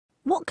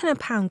What can a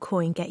pound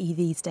coin get you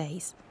these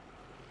days?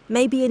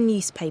 Maybe a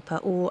newspaper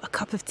or a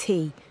cup of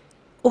tea.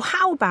 Or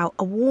how about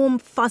a warm,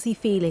 fuzzy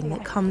feeling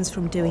that comes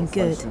from doing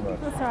good?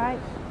 That's all right.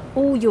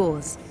 All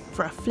yours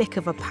for a flick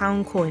of a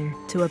pound coin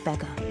to a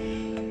beggar.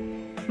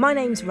 My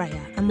name's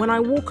Reya, and when I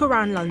walk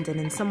around London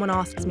and someone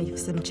asks me for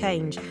some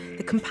change,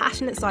 the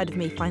compassionate side of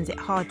me finds it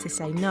hard to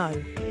say no.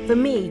 For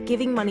me,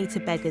 giving money to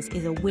beggars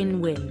is a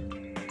win-win.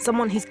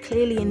 Someone who's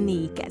clearly in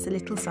need gets a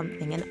little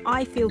something, and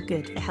I feel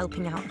good for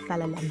helping out a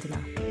fellow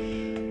Londoner.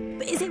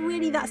 But is it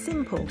really that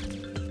simple?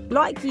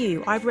 Like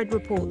you, I've read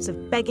reports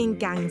of begging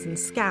gangs and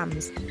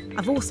scams.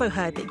 I've also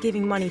heard that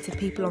giving money to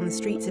people on the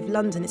streets of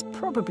London is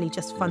probably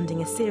just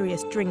funding a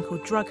serious drink or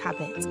drug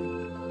habit.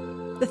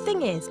 The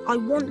thing is, I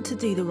want to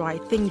do the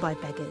right thing by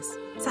beggars.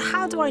 So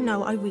how do I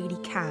know I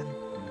really can?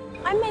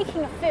 I'm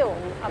making a film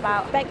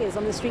about beggars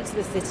on the streets of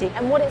the city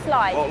and what it's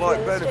like. Not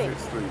like Benefit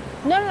Street?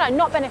 No,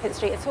 not Benefit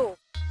Street at all.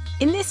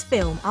 In this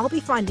film, I'll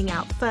be finding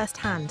out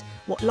firsthand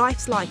what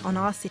life's like on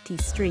our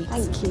city's streets.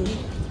 Thank you.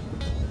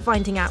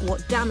 Finding out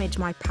what damage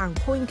my pound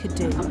coin could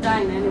do. I'm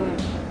dying anyway,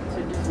 so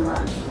it doesn't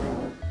matter.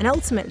 And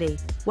ultimately,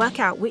 work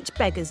out which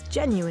beggars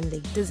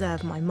genuinely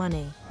deserve my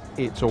money.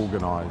 It's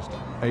organised.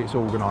 It's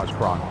organised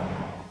crime.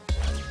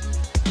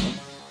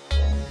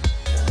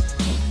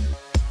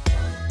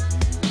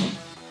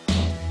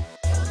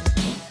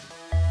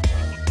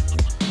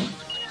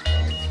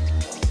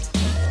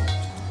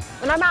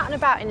 When I'm out and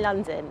about in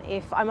London,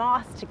 if I'm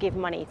asked to give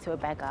money to a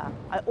beggar,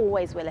 I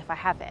always will if I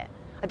have it.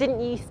 I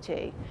didn't used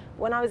to.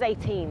 When I was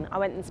 18, I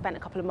went and spent a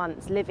couple of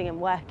months living and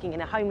working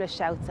in a homeless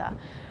shelter.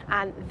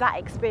 And that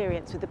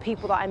experience with the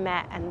people that I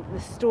met and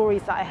the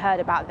stories that I heard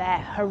about their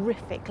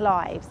horrific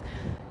lives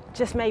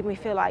just made me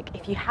feel like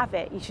if you have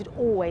it, you should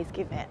always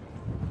give it.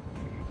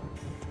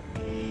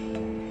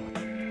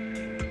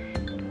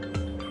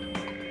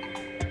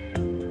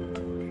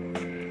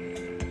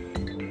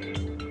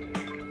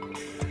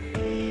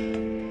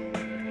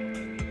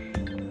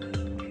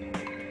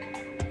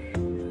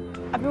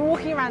 I've been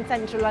walking around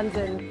central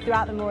London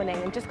throughout the morning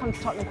and just come to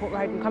Tottenham Court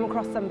Road and come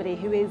across somebody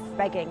who is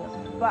begging,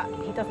 but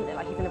he doesn't look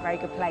like he's in a very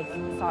good place,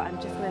 so I'm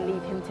just going to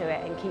leave him to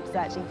it and keep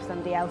searching for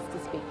somebody else to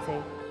speak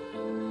to.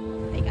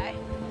 There you go.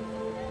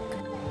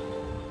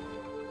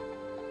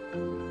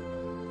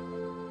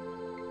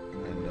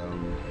 And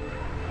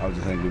I was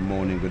just saying good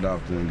morning, good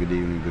afternoon, good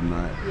evening, good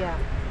night. Yeah.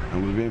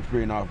 And within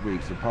 3.5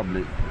 weeks, the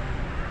public,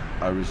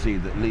 I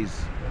received at least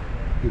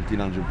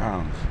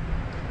 £1,500.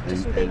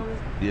 Just from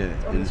being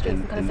on the streets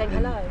and kind of saying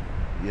hello?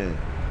 Yeah.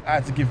 I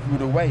had to give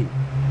food away.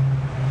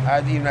 I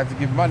even had to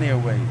give money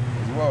away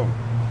as well.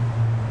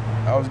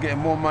 I was getting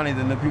more money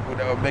than the people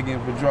that were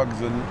begging for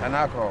drugs and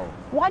alcohol.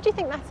 Why do you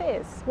think that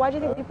is? Why do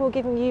you think people were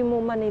giving you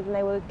more money than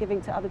they were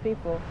giving to other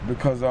people?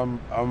 Because I'm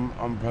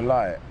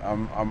polite,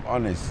 I'm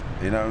honest,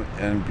 you know,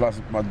 and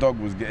plus my dog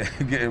was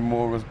getting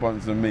more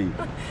response than me.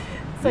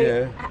 So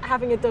yeah.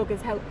 Having a dog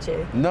has helped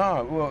you?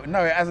 No, well,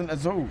 no, it hasn't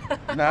at all.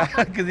 No,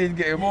 because he's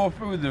getting more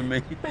food than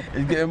me.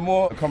 He's getting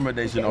more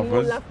accommodation offers.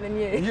 More love than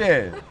you.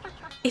 Yeah.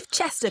 If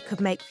Chester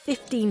could make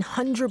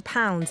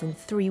 £1,500 in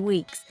 3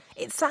 weeks,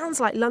 it sounds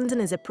like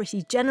Londoners are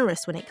pretty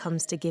generous when it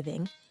comes to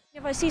giving.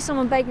 If I see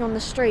someone begging on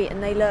the street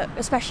and they look,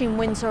 especially in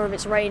winter if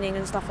it's raining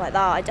and stuff like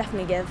that, I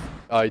definitely give.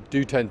 I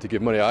do tend to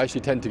give money. I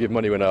actually tend to give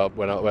money when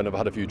I've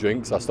had a few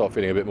drinks. I start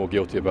feeling a bit more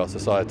guilty about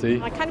society.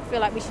 I kind of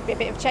feel like we should be a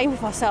bit of shame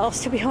of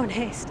ourselves, to be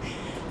honest,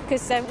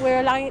 because we're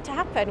allowing it to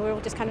happen. We're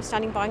all just kind of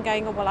standing by and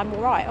going, oh, well, I'm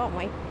all right, aren't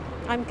we?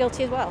 I'm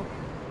guilty as well.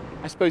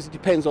 I suppose it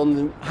depends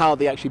on how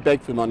they actually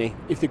beg for money.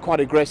 If they're quite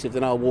aggressive,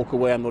 then I'll walk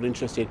away, I'm not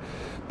interested.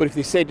 But if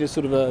they said in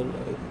sort of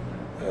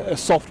a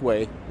soft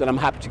way, then I'm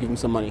happy to give them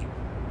some money.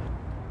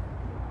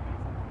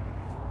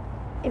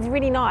 It's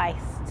really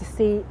nice to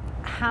see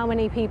how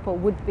many people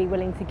would be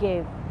willing to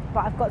give,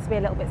 but I've got to be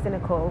a little bit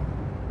cynical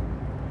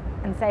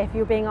and say if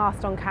you're being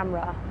asked on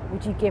camera,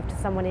 would you give to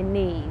someone in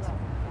need?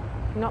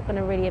 You're not going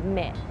to really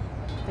admit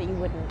that you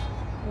wouldn't,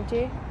 would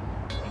you?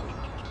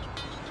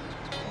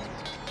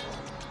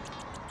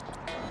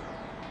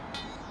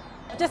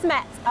 I just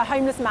met a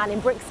homeless man in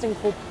Brixton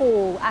called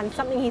Paul, and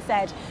something he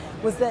said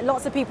was that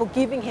lots of people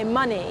giving him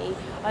money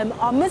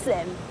are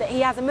Muslim, that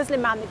he has a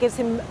Muslim man that gives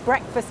him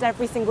breakfast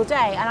every single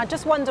day. And I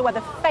just wonder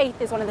whether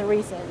faith is one of the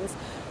reasons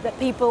that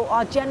people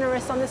are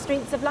generous on the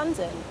streets of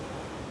London.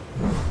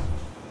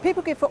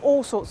 People give for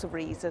all sorts of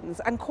reasons,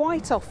 and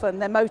quite often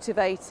they're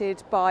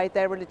motivated by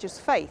their religious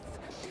faith.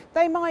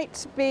 They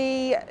might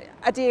be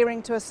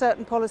adhering to a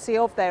certain policy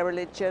of their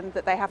religion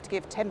that they have to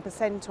give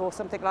 10% or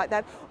something like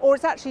that, or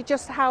it's actually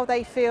just how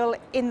they feel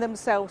in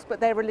themselves,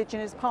 but their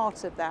religion is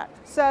part of that.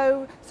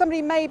 So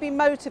somebody may be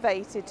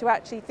motivated to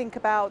actually think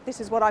about, this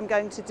is what I'm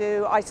going to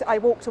do. I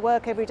walk to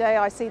work every day,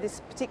 I see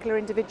this particular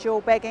individual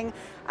begging,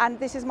 and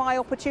this is my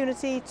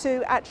opportunity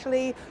to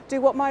actually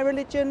do what my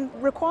religion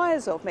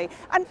requires of me.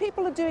 And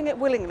people are doing it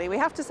willingly. We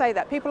have to say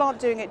that. People aren't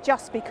doing it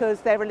just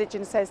because their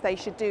religion says they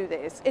should do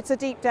this. It's a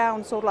deep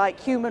down sort of like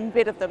human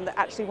bit of them that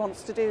actually want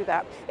wants to do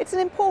that. It's an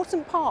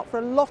important part for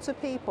a lot of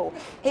people.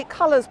 It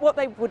colours what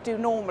they would do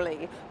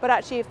normally, but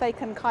actually if they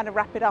can kind of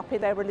wrap it up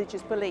in their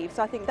religious beliefs,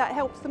 I think that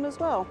helps them as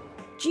well.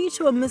 Due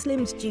to a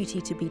Muslim's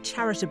duty to be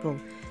charitable,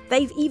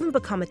 they've even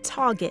become a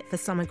target for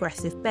some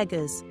aggressive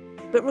beggars.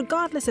 But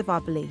regardless of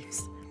our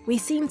beliefs, we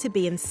seem to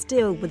be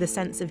instilled with a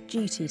sense of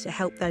duty to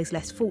help those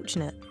less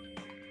fortunate.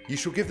 You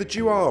shall give the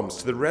due alms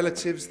to the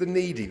relatives, the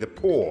needy, the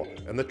poor,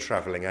 and the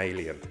travelling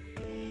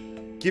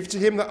alien. Give to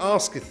him that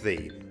asketh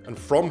thee, and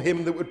from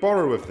him that would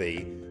borrow of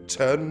thee,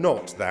 turn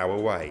not thou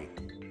away.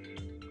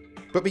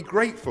 But be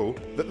grateful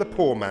that the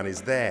poor man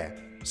is there,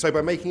 so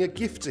by making a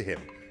gift to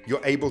him,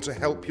 you're able to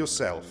help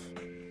yourself.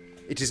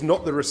 It is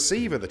not the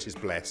receiver that is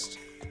blessed,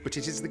 but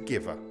it is the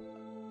giver.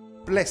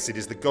 Blessed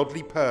is the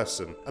godly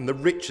person and the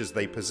riches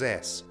they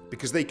possess,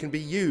 because they can be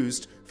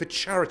used for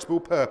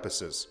charitable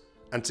purposes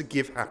and to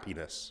give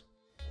happiness.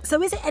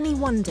 So is it any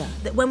wonder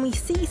that when we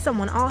see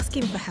someone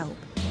asking for help,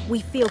 we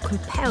feel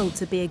compelled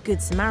to be a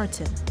good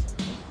Samaritan?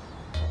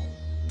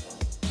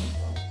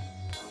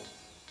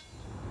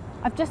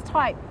 I've just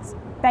typed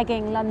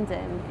begging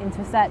London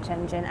into a search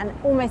engine and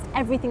almost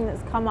everything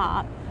that's come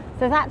up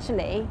says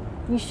actually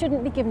you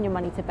shouldn't be giving your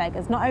money to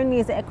beggars. Not only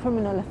is it a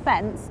criminal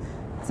offence,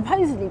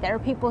 supposedly there are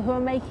people who are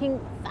making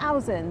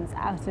thousands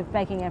out of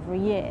begging every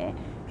year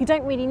who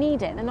don't really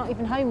need it, they're not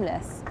even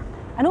homeless.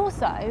 And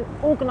also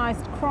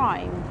organised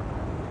crime.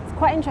 It's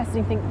quite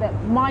interesting to think that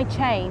my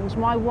change,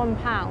 my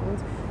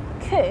 £1,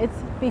 could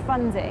be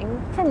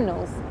funding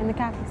criminals in the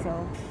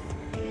capital.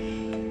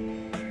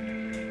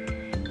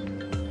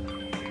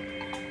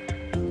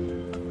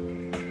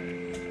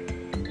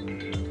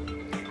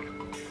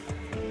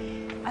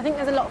 I think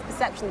there's a lot of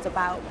perceptions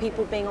about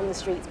people being on the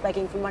streets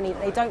begging for money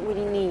that they don't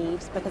really need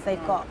because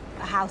they've got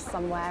a house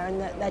somewhere and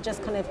that they're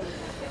just kind of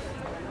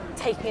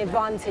taking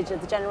advantage of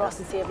the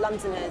generosity of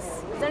Londoners.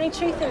 Is there any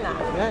truth in that?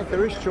 Yeah,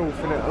 there is truth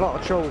in it, a lot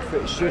of truth.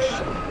 It's just,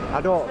 I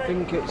don't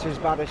think it's as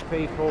bad as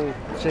people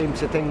seem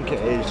to think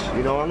it is.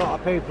 You know, a lot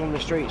of people on the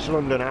streets of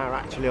London are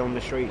actually on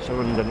the streets of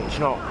London. It's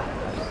not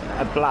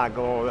a blag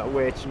or a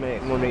way to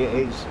make money, it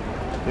is,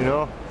 you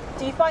know.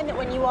 Do you find that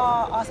when you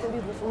are asking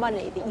people for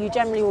money that you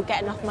generally will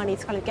get enough money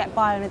to kind of get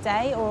by on a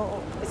day, or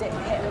is it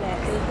hit and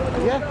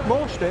miss? Yeah,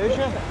 most days,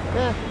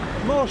 yeah.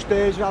 Most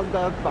days I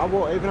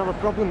won't even have a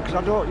problem because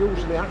I don't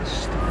usually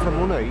ask for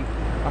money.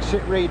 I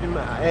sit reading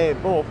a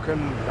book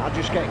and I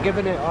just get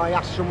given it. I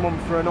ask someone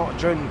for a hot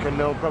drink and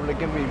they'll probably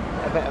give me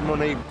a bit of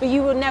money. But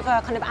you will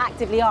never kind of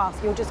actively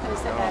ask, you'll just kind of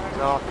sit there?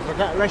 No, because I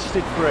get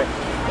arrested for it.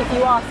 If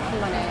you ask for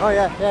money? Oh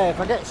yeah, if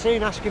I get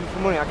seen asking for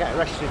money I get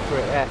arrested for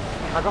it, yeah.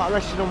 I got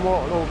arrested on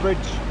Waterloo Bridge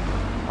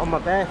on my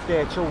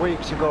birthday 2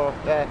 weeks ago.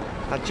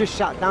 I just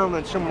sat down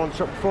and someone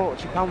took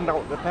 £40 out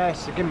of the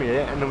purse to give me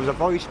it, and there was a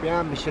voice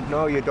behind me said,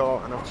 "No, you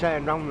don't." And I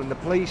turned round and the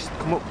police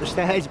come up the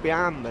stairs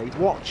behind me,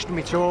 watched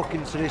me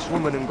talking to this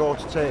woman and go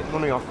to take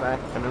money off her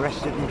and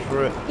arrested me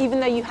for it. Even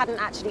though you hadn't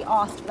actually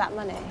asked for that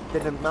money?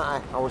 Didn't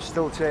matter, I was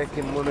still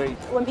taking money.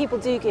 When people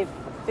do give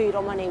food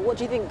or money, what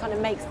do you think kind of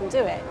makes them do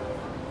it?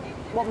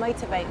 What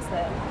motivates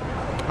them?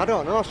 I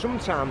don't know,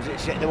 sometimes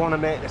it's they want to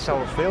make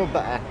themselves feel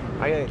better.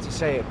 I hate to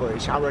say it, but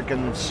it's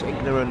arrogance,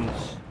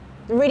 ignorance.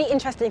 The really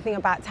interesting thing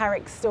about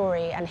Tariq's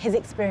story and his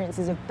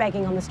experiences of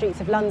begging on the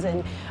streets of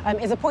London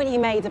is a point he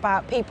made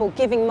about people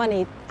giving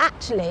money,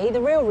 actually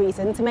the real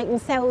reason, to make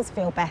themselves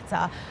feel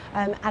better,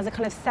 as a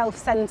kind of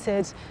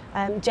self-centred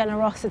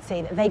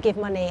generosity, that they give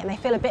money and they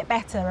feel a bit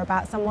better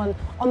about someone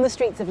on the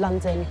streets of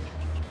London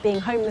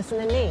being homeless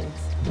and in need.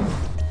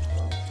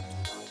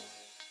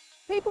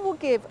 People will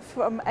give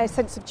from a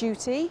sense of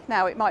duty.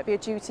 Now, it might be a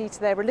duty to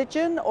their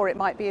religion, or it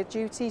might be a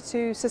duty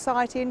to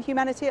society and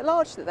humanity at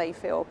large that they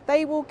feel.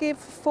 They will give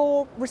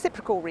for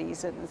reciprocal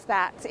reasons,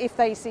 that if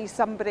they see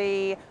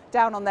somebody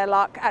down on their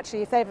luck,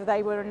 actually if ever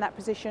they were in that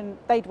position,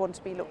 they'd want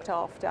to be looked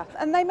after.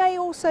 And they may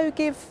also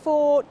give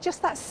for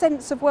just that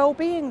sense of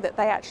well-being that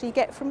they actually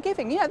get from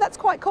giving. You know, that's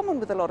quite common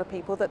with a lot of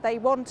people, that they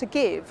want to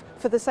give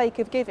for the sake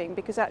of giving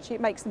because actually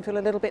it makes them feel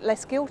a little bit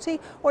less guilty,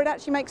 or it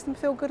actually makes them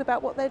feel good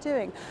about what they're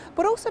doing.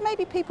 But also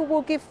maybe people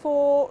will give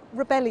for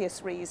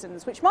rebellious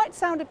reasons, which might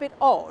sound a bit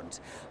odd,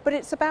 but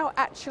it's about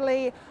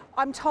actually,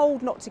 I'm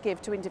told not to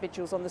give to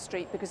individuals on the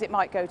street because it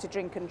might go to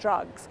drink and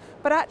drugs,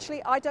 but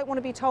actually I don't want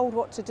to be told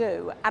what to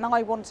do and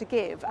I want to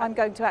give. I'm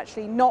going to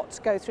actually not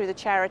go through the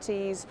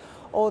charities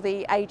or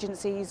the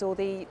agencies or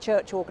the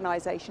church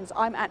organisations.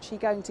 I'm actually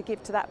going to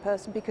give to that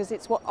person because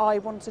it's what I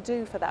want to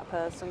do for that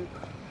person.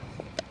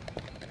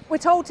 We're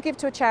told to give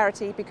to a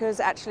charity because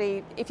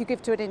actually if you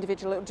give to an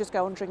individual it'll just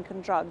go on drink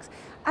and drugs,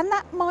 and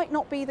that might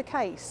not be the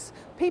case.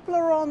 People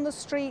are on the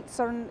streets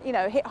and, you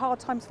know, hit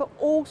hard times for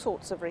all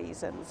sorts of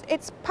reasons.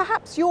 It's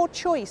perhaps your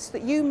choice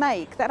that you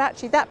make that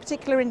actually that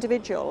particular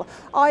individual,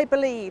 I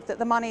believe that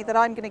the money that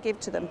I'm going to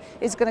give to them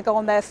is going to go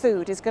on their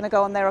food, is going to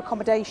go on their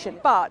accommodation,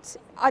 but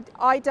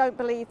I don't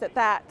believe that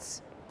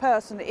that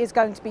person is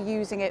going to be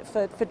using it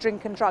for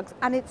drink and drugs,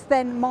 and it's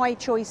then my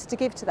choice to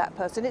give to that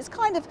person. It's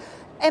kind of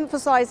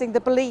emphasising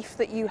the belief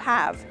that you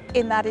have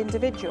in that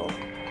individual.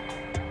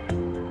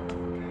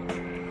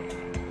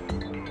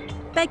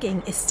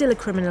 Begging is still a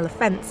criminal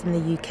offence in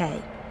the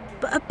UK,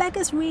 but are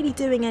beggars really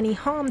doing any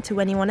harm to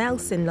anyone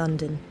else in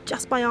London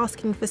just by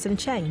asking for some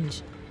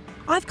change?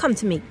 I've come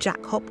to meet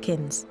Jack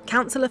Hopkins,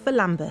 councillor for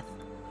Lambeth.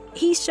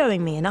 He's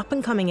showing me an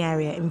up-and-coming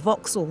area in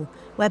Vauxhall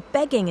where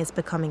begging is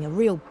becoming a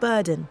real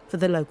burden for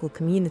the local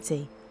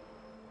community.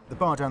 The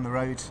bar down the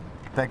road,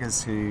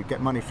 beggars who get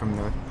money from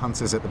the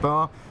hunters at the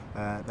bar,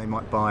 they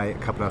might buy a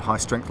couple of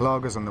high-strength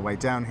lagers on the way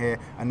down here,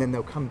 and then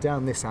they'll come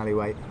down this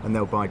alleyway and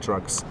they'll buy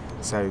drugs.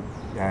 So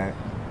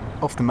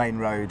off the main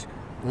road,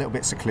 a little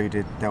bit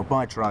secluded, they'll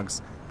buy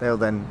drugs, they'll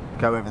then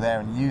go over there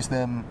and use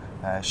them,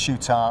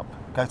 shoot up,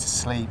 go to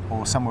sleep,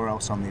 or somewhere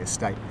else on the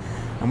estate.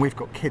 And we've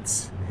got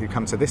kids who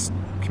come to this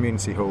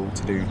community hall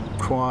to do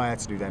choir,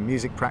 to do their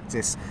music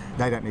practice.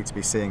 They don't need to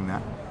be seeing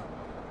that.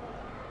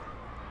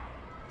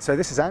 So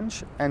this is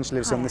Ange. Ange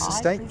lives on this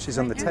estate. She's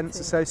on the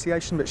Tenants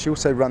Association, but she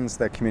also runs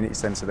the community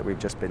centre that we've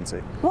just been to.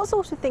 What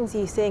sort of things are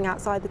you seeing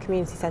outside the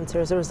community centre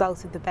as a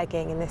result of the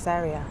begging in this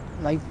area?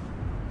 They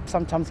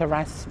sometimes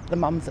harass the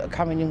mums that are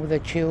coming in with their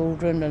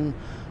children, and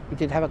we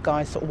did have a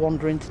guy sort of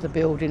wander into the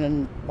building,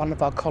 and one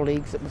of our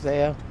colleagues that was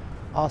there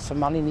asked for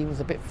money and he was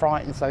a bit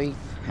frightened, so he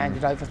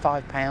handed over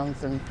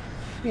 £5 and,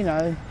 you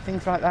know,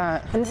 things like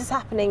that. And this is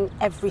happening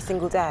every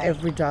single day?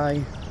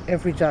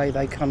 Every day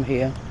they come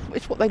here.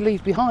 It's what they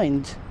leave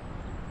behind.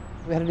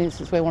 We had an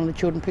instance where one of the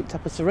children picked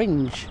up a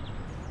syringe.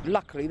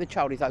 Luckily the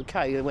child is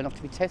okay, they went off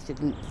to be tested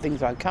and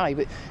things are okay,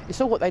 but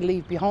it's all what they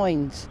leave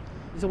behind.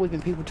 There's always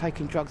been people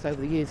taking drugs over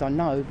the years, I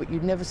know, but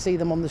you'd never see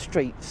them on the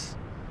streets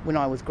when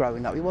I was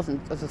growing up. It wasn't,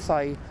 as I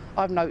say,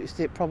 I've noticed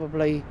it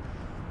probably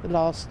the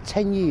last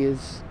 10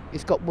 years.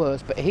 It's got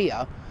worse, but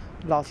here,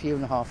 last year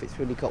and a half, it's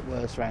really got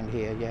worse around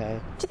here, yeah.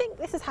 Do you think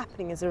this is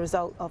happening as a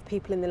result of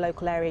people in the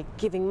local area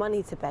giving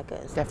money to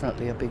beggars?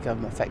 Definitely a big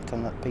effect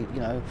on that, you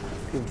know,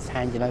 people just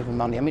handing over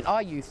money. I mean, I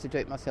used to do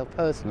it myself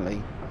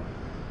personally,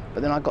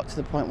 but then I got to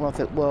the point where I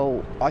thought,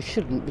 well, I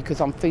shouldn't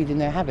because I'm feeding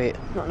their habit.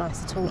 Not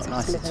nice at all Not to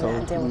nice live at in all.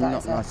 and deal with that,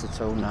 Not nice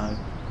at all, no.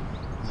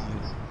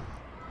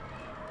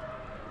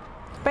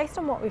 Based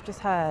on what we've just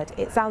heard,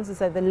 it sounds as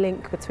though the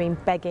link between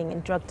begging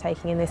and drug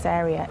taking in this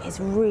area is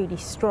really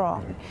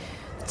strong.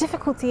 The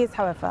difficulty is,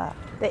 however,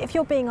 that if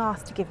you're being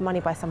asked to give money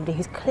by somebody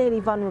who's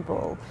clearly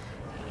vulnerable,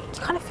 you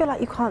kind of feel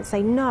like you can't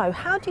say no.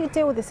 How do you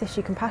deal with this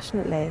issue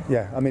compassionately?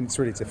 Yeah, I mean, it's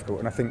really difficult,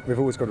 and I think we've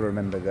always got to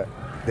remember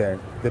that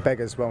the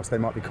beggars, whilst they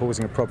might be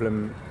causing a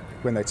problem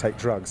when they take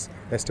drugs,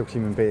 they're still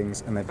human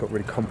beings and they've got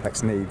really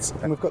complex needs.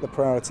 And we've got the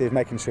priority of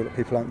making sure that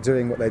people aren't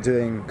doing what they're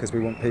doing because we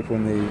want people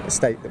in the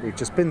estate that we've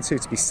just been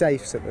to be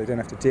safe so that they don't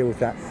have to deal with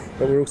that.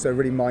 But we're also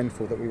really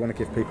mindful that we want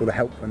to give people the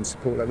help and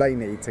support that they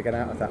need to get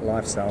out of that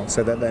lifestyle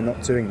so that they're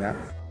not doing that.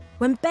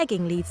 When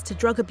begging leads to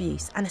drug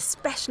abuse, and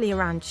especially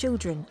around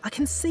children, I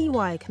can see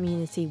why a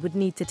community would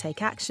need to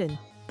take action.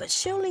 But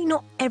surely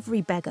not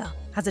every beggar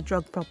has a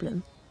drug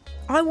problem.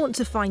 I want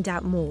to find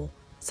out more,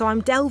 so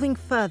I'm delving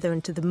further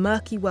into the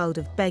murky world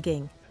of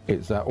begging.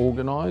 It's that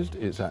organised,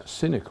 it's that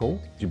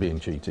cynical, you're being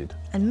cheated.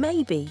 And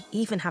maybe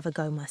even have a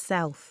go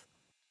myself.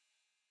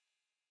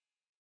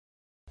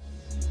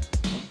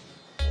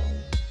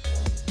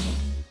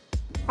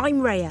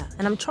 I'm Reya,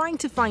 and I'm trying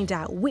to find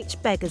out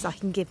which beggars I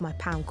can give my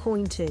pound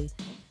coin to.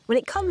 When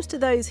it comes to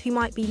those who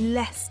might be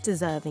less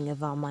deserving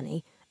of our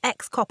money,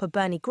 ex-copper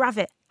Bernie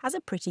Gravett has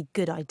a pretty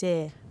good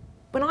idea.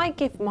 When I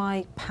give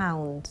my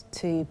pound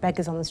to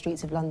beggars on the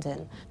streets of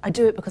London, I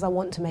do it because I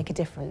want to make a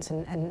difference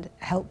and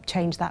help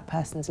change that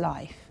person's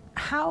life.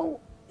 How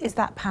is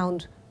that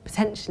pound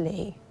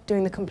potentially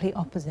doing the complete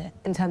opposite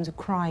in terms of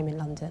crime in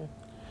London?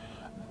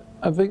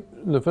 I think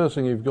the first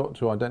thing you've got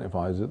to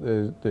identify is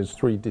that there's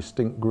three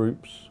distinct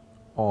groups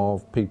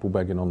of people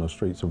begging on the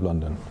streets of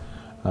London.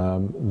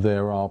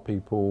 There are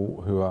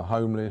people who are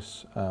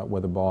homeless,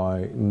 whether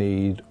by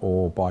need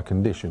or by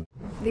condition.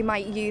 They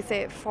might use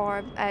it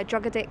for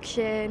drug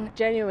addiction.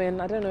 Genuine,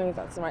 I don't know if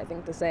that's the right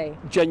thing to say.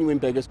 Genuine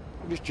beggars.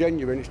 It's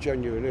genuine,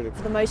 isn't it?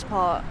 For the most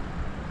part,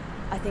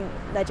 I think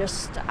they're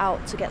just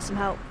out to get some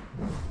help.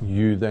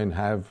 You then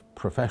have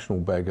professional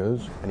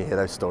beggars. And you hear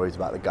those stories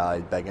about the guy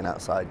begging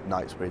outside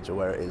Knightsbridge or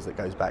where it is that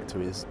goes back to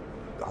his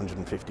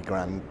 150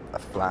 grand a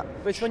flat.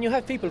 But it's when you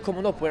have people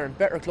coming up wearing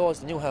better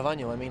clothes than you have on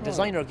you. I mean,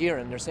 designer gear,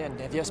 and they're saying,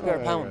 have you a spare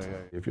pound?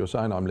 If you're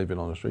saying I'm living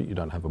on the street, you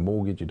don't have a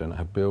mortgage, you don't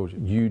have bills,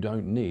 you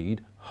don't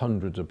need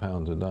hundreds of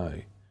pounds a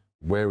day.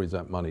 Where is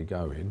that money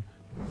going?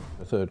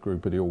 A third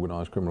group of the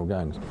organised criminal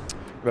gangs.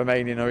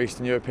 Romanian or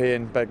Eastern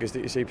European beggars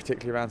that you see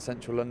particularly around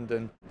central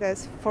London.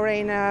 There's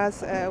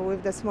foreigners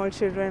with the small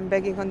children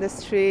begging on the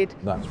street.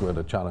 That's where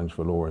the challenge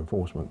for law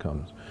enforcement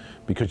comes,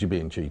 because you're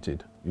being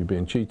cheated. You're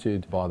being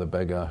cheated by the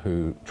beggar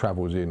who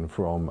travels in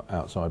from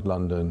outside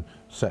London,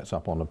 sets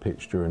up on a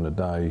pitch during the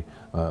day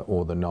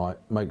or the night,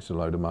 makes a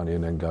load of money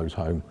and then goes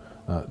home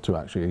to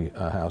actually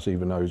a house,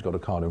 even though he's got a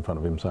card in front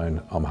of him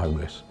saying, I'm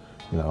homeless,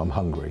 you know, I'm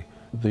hungry.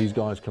 These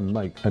guys can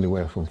make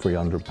anywhere from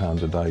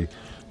 £300 a day,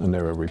 and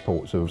there are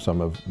reports of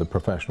some of the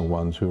professional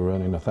ones who are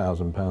earning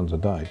 £1,000 a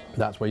day.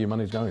 That's where your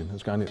money's going.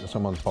 It's going into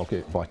someone's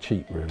pocket by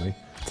cheat, really.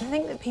 Do you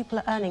think that people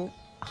are earning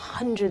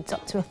hundreds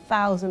up to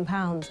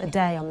 £1,000 a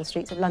day on the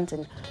streets of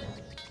London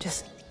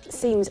just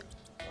seems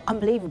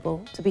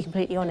unbelievable, to be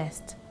completely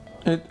honest.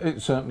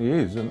 It certainly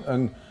is,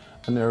 and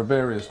there are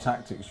various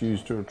tactics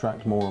used to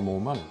attract more and more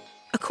money.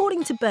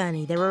 According to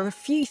Bernie, there are a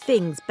few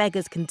things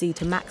beggars can do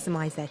to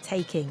maximise their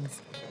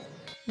takings.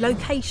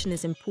 Location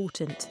is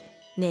important,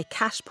 near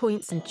cash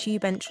points and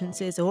tube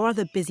entrances or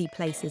other busy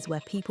places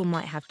where people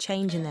might have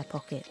change in their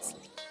pockets.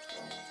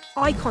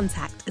 Eye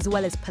contact as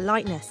well as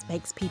politeness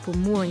makes people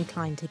more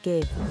inclined to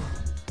give.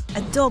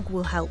 A dog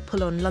will help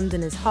pull on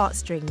Londoners'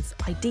 heartstrings.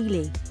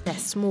 Ideally, they're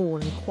small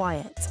and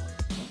quiet.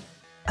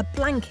 A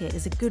blanket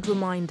is a good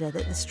reminder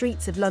that the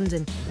streets of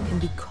London can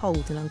be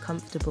cold and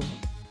uncomfortable.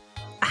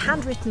 A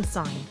handwritten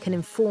sign can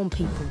inform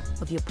people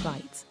of your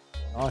plight.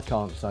 I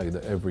can't say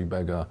that every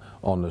beggar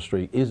on the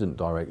street isn't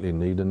directly in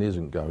need and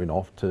isn't going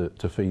off to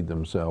feed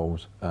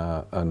themselves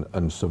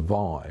and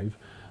survive.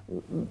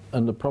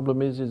 And the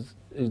problem is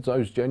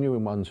those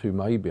genuine ones who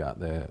may be out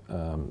there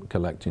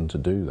collecting to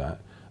do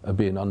that are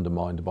being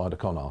undermined by the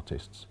con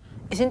artists.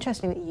 It's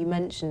interesting that you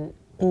mention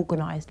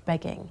organised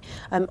begging.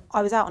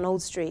 I was out on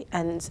Old Street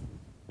and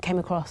came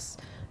across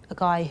a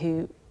guy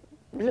who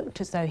looked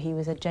as though he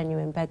was a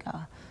genuine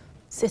beggar,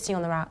 sitting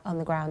on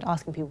the ground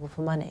asking people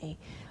for money.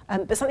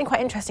 But something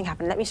quite interesting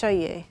happened. Let me show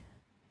you.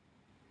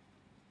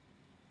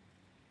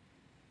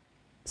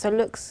 So it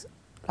looks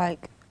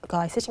like a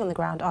guy sitting on the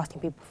ground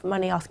asking people for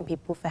money, asking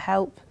people for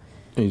help.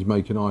 He's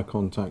making eye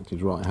contact,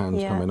 his right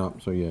hand's coming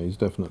up, so yeah, he's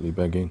definitely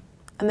begging.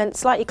 And then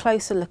slightly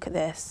closer look at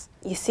this.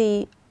 You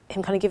see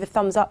him kind of give a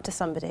thumbs up to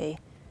somebody,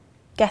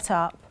 get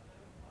up,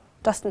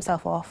 dust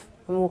himself off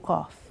and walk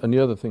off. And the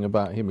other thing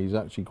about him, he's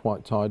actually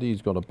quite tidy.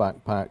 He's got a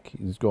backpack,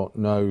 he's got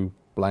no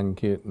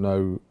blanket,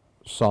 no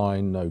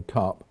sign, no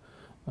cup,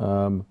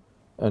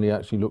 and he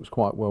actually looks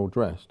quite well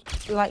dressed.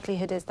 The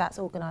likelihood is that's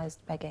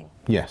organised begging.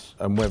 Yes,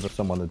 and whether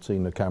someone had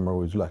seen the camera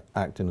was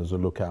acting as a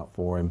lookout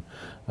for him,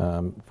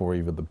 for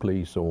either the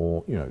police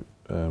or, you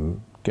know,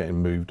 getting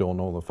moved on,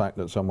 or the fact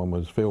that someone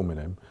was filming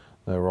him,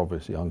 they were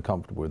obviously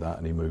uncomfortable with that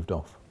and he moved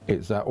off.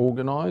 It's that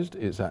organised,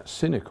 it's that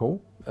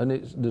cynical, and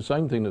it's the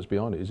same thing that's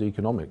behind it is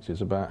economics.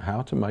 It's about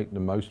how to make the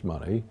most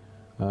money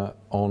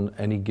on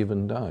any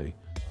given day.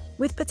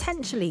 With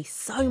potentially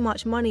so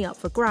much money up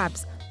for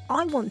grabs,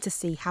 I want to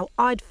see how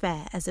I'd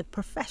fare as a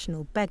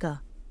professional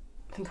beggar.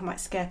 I think I might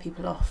scare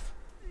people off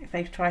if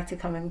they try to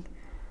come and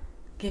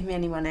give me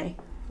any money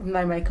with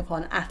no makeup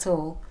on at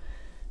all.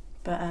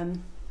 But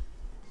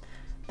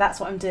that's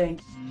what I'm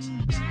doing.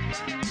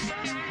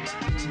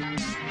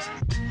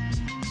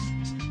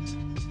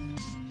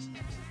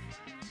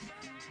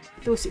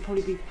 I thought it'd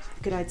probably be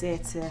a good idea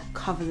to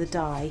cover the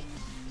dye.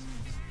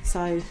 So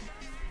I've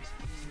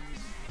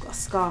got a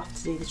scarf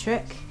to do the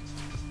trick.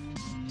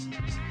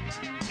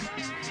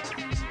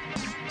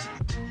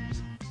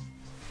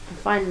 And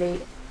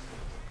finally,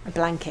 a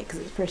blanket, because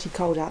it's pretty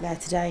cold out there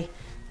today,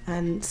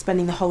 and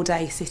spending the whole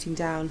day sitting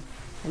down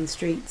on the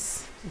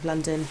streets of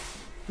London,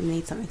 we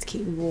need something to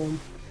keep me warm.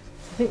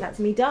 I think that's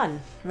me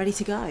done, ready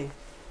to go.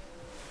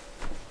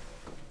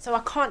 So I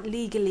can't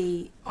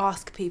legally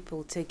ask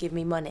people to give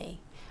me money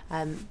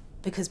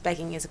because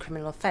begging is a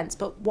criminal offence,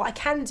 but what I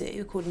can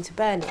do, according to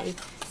Bernie,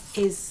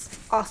 is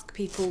ask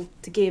people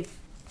to give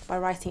by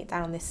writing it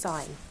down on this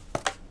sign.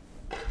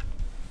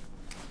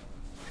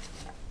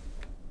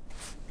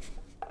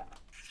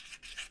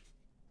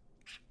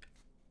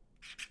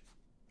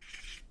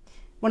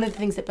 One of the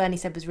things that Bernie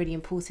said was really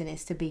important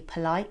is to be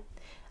polite,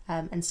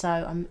 and so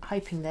I'm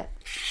hoping that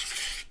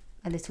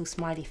a little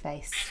smiley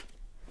face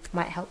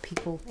might help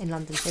people in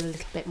London feel a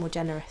little bit more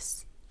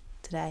generous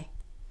today.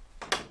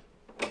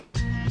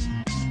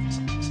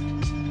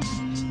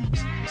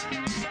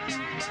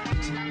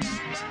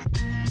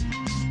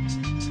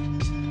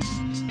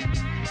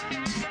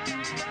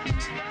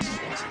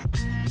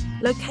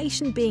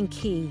 Location being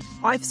key,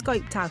 I've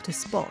scoped out a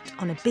spot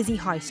on a busy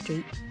high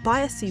street,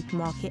 by a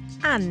supermarket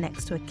and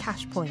next to a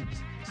cash point.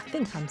 I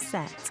think I'm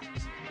set.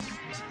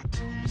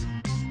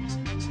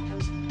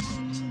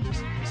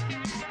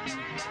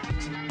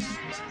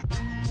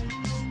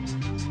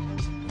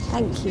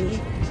 Thank you.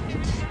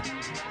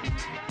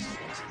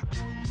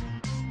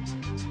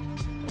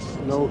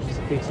 No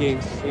speaking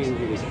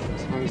English.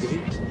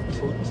 Hungry?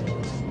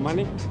 Food?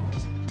 Money?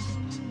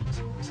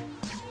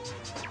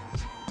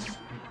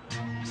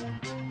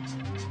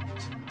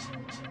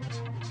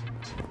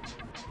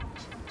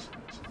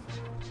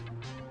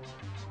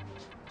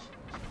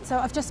 So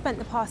I've just spent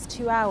the past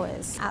 2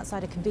 hours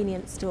outside a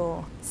convenience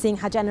store seeing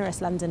how generous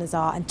Londoners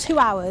are, and 2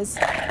 hours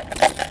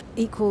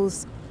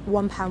equals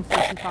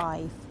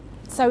 £1.45.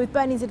 So with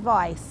Bernie's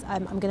advice,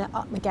 I'm going to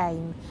up my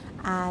game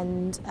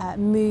and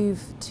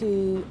move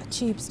to a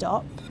tube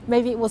stop.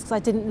 Maybe it was because I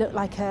didn't look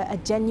like a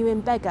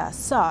genuine beggar.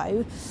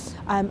 So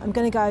I'm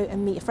going to go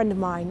and meet a friend of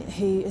mine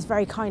who has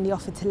very kindly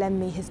offered to lend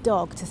me his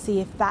dog to see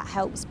if that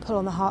helps pull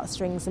on the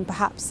heartstrings and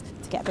perhaps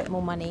to get a bit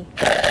more money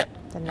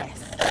than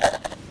this.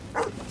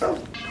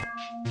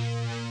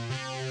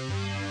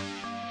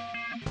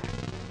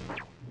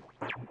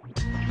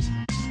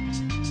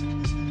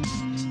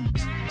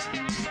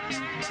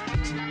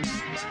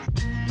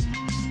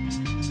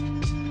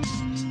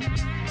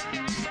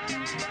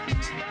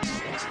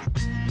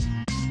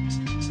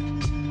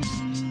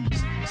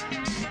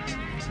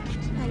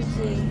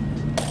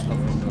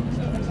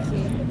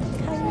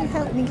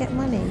 get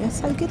money. You're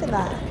so good at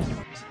that.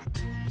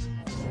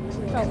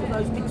 Oh,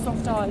 those big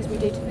soft eyes we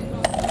did.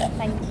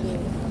 Thank you.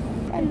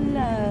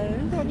 Hello,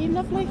 aren't you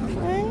lovely?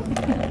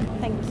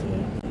 Thank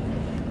you.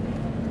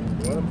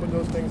 You want to put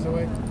those things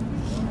away?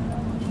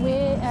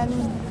 We're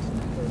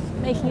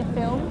making a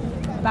film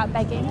about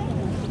begging.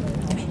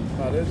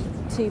 That is.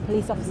 2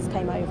 police officers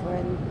came over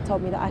and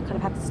told me that I kind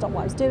of had to stop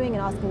what I was doing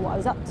and ask me what I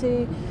was up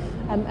to.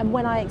 And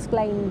when I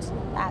explained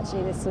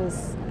actually this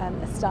was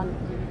a stunt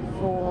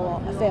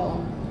for a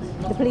film,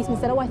 the policeman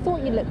said, "Oh, I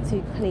thought you looked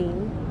too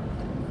clean."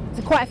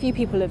 So quite a few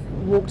people have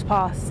walked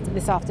past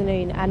this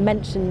afternoon and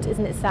mentioned,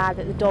 isn't it sad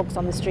that the dog's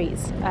on the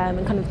streets,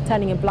 and kind of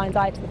turning a blind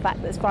eye to the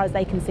fact that as far as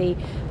they can see,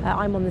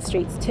 I'm on the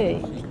streets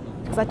too.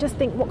 Because I just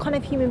think, what kind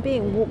of human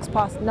being walks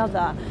past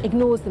another,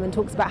 ignores them and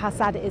talks about how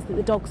sad it is that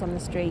the dog's on the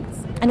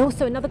streets? And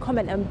also another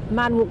comment, a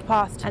man walked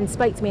past and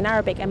spoke to me in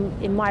Arabic,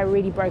 and in my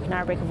really broken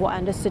Arabic of what I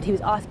understood, he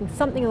was asking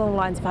something along the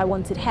lines if I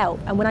wanted help.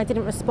 And when I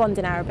didn't respond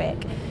in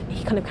Arabic,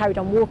 he kind of carried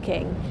on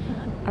walking.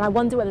 And I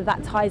wonder whether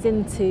that ties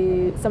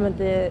into some of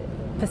the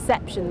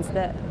perceptions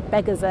that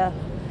beggars are,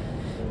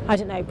 I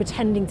don't know,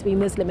 pretending to be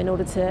Muslim in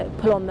order to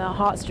pull on the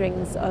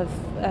heartstrings of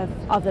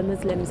other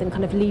Muslims and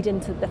kind of lead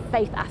into the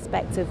faith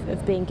aspect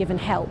of being given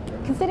help.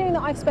 Considering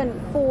that I've spent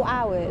 4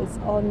 hours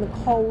on the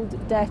cold,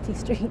 dirty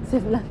streets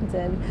of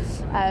London,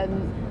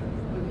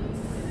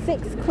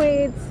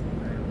 £6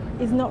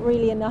 is not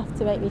really enough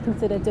to make me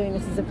consider doing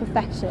this as a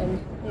profession.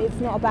 It's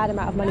not a bad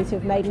amount of money to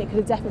have made, and it could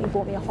have definitely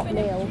bought me a hot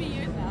meal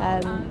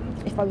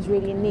if I was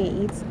really in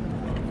need.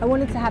 I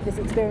wanted to have this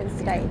experience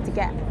today to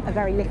get a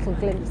very little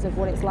glimpse of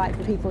what it's like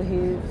for people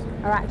who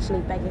are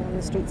actually begging on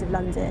the streets of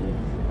London.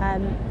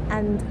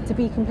 And to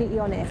be completely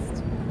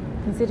honest,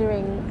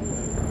 considering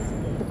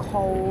the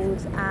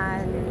cold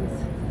and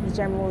the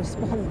general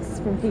response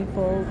from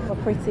people, a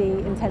pretty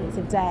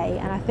intensive day,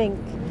 and I think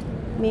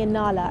me and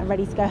Nala are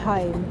ready to go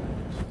home.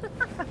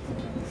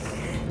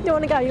 You don't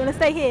want to go, you want to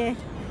stay here?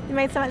 You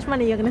made so much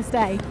money, you're going to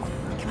stay.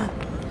 Come on.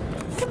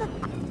 Come on.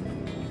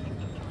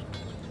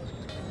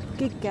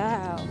 Good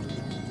girl.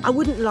 I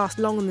wouldn't last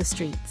long on the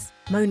streets,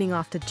 moaning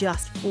after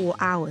just 4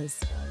 hours.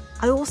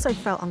 I also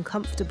felt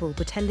uncomfortable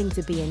pretending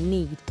to be in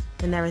need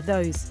when there are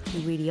those who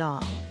really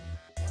are.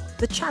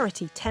 The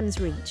charity Thames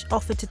Reach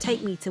offered to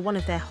take me to one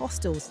of their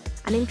hostels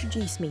and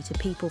introduce me to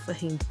people for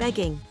whom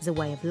begging is a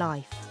way of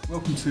life.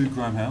 Welcome to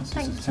Graham House.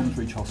 This Thank is Thames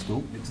Reach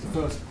Hostel. It's the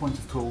first point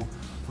of call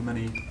for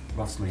many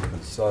rough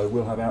sleepers. So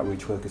we'll have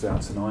outreach workers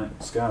out tonight,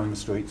 scouring the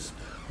streets,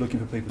 looking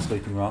for people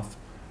sleeping rough.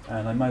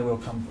 And they may well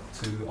come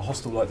to a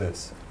hostel like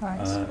this. Right.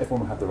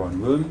 Everyone will have their own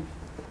room,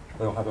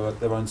 they'll have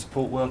their own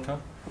support worker,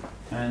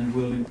 and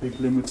we'll link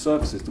people in with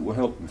services that will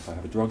help them if they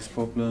have a drugs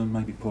problem,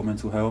 maybe poor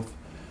mental health,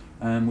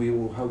 and we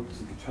will hope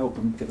to help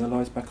them get their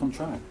lives back on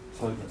track.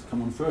 So let's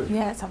come on through.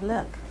 Yeah, let's have a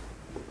look.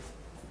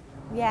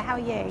 Yeah, how are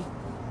you?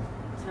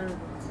 Terrible.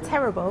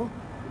 Terrible?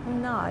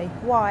 No.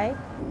 Why?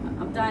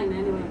 I'm dying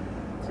anyway,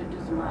 so it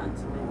doesn't matter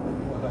to me.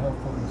 What are the health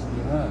problems do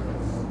you have?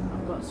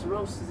 I've got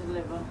cirrhosis of the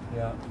liver.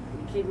 Yeah.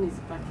 My kidneys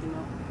are backing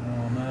up.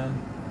 Oh man.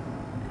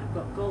 I've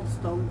got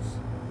gallstones.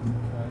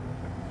 Okay.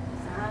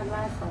 It's a hard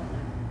life out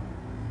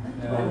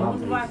there. Yeah. I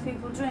wonder why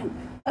people drink.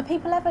 Are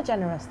people ever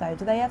generous though?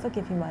 Do they ever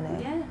give you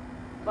money? Yeah,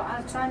 but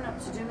I try not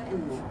to do it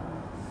anymore.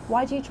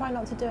 Why do you try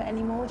not to do it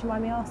anymore? Do you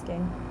mind me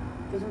asking?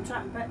 Because I'm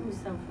trying to better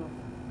myself up.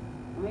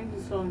 I'm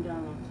even slowing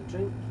down not to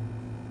drink.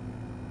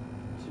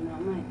 Do you know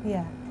what I mean?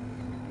 Yeah.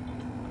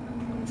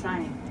 I'm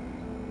trying.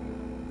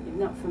 If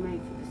not for me,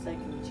 for the sake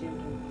of the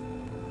children.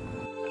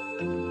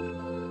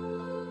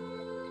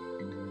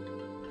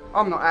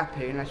 I'm not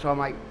happy unless I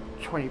make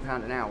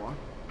 £20 an hour.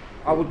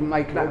 I wouldn't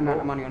make that amount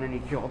of money on any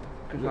job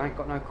because I ain't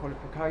got no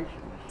qualifications.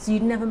 So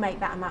you'd never make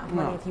that amount of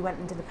money No. if you went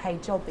and did a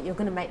paid job, but you're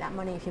going to make that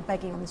money if you're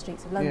begging on the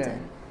streets of London.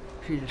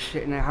 Yeah. If you're just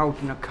sitting there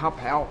holding a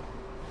cup out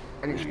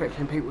and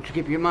expecting people to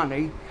give you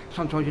money,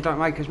 sometimes you don't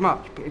make as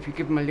much. But if you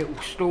give them a little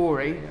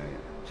story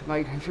to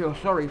make them feel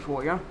sorry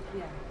for you,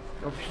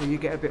 obviously you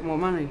get a bit more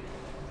money.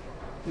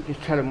 You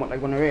just tell them what they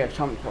want to hear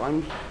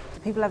sometimes. Do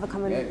people ever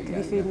come and give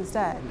you food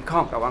instead? You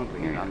can't go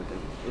hungry in London.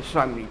 There's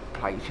so many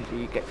places that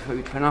you get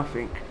food for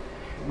nothing.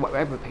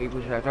 Whatever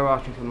people say, they're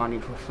asking for money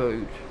for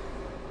food.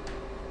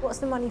 What's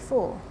the money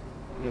for?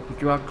 Yeah, for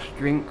drugs,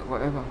 drink,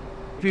 whatever.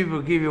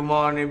 People give you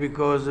money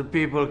because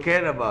people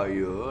care about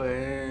you,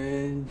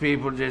 and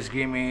people just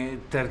give me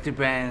 30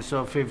 pence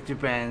or 50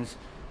 pence,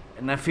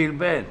 and I feel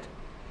bad.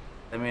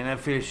 I mean, I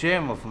feel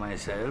shame of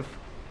myself.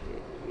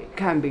 It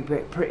can be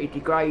pretty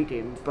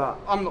degrading, but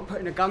I'm not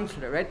putting a gun to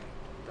their head.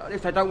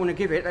 If they don't want to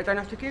give it, they don't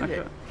have to give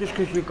it. Just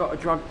because you've got a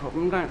drug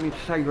problem, don't mean to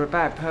say you're a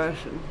bad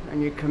person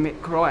and you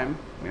commit crime.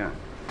 Yeah.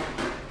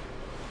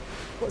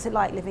 What's it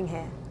like living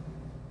here?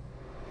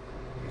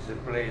 It's a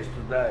place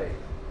to die.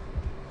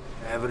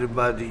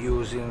 Everybody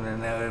using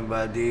and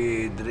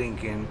everybody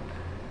drinking,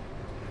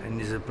 and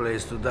it's a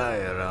place to die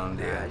around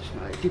here.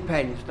 It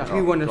depends. If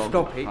you want to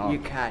stop it, you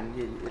can.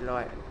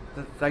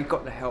 They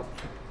got the help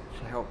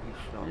to help you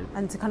stop.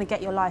 And to kind of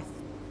get your life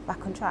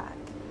back on track?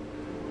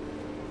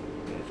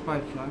 Yeah, I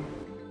suppose so.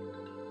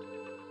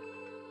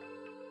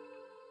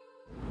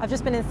 I've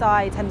just been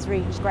inside Thames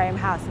Reach Graham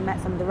House and met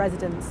some of the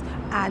residents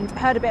and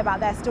heard a bit about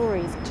their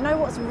stories. Do you know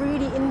what's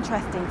really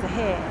interesting to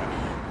hear?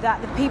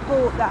 That the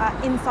people that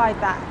are inside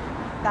that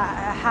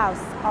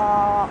house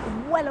are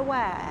well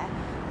aware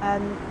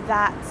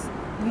that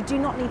you do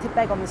not need to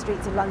beg on the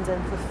streets of London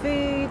for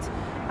food,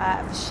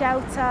 for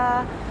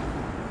shelter.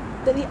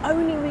 That the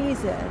only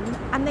reason,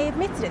 and they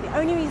admitted it, the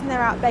only reason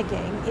they're out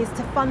begging is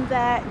to fund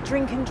their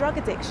drink and drug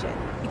addiction.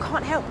 You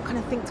can't help but kind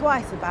of think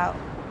twice about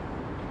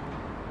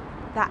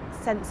that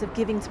sense of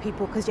giving to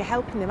people because you're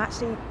helping them.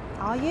 Actually,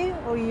 are you?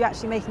 Or are you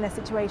actually making their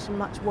situation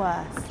much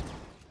worse?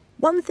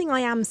 One thing I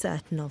am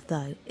certain of,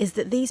 though, is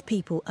that these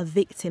people are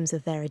victims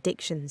of their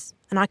addictions,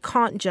 and I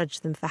can't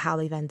judge them for how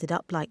they've ended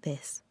up like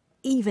this,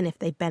 even if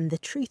they bend the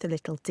truth a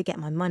little to get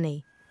my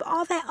money. But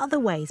are there other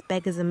ways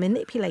beggars are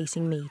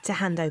manipulating me to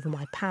hand over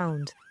my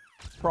pound?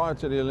 Prior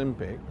to the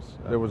Olympics,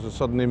 there was a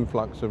sudden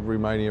influx of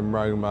Romanian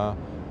Roma,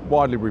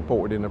 widely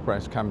reported in the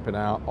press, camping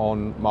out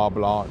on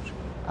Marble Arch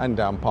and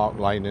down Park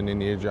Lane and in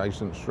the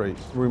adjacent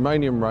streets.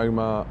 Romanian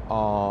Roma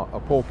are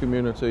a poor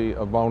community,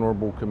 a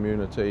vulnerable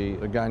community.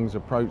 The gangs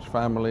approach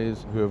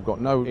families who have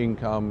got no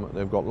income,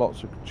 they've got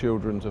lots of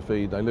children to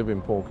feed, they live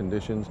in poor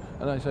conditions,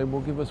 and they say,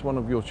 well, give us one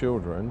of your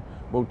children,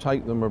 we'll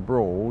take them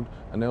abroad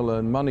and they'll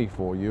earn money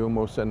for you and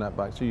we'll send that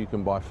back so you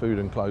can buy food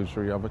and clothes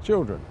for your other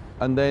children.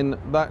 And then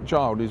that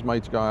child is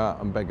made to go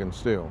out and beg and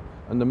steal,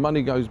 and the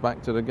money goes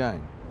back to the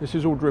gang. This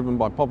is all driven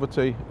by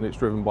poverty and it's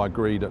driven by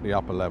greed at the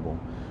upper level.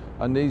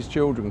 And these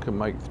children can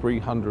make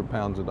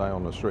 £300 a day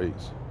on the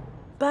streets.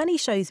 Bernie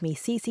shows me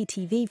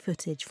CCTV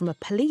footage from a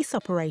police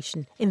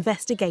operation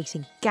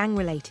investigating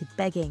gang-related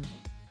begging.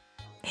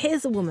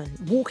 Here's a woman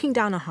walking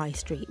down a high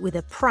street with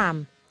a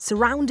pram,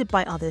 surrounded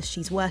by others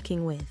she's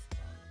working with.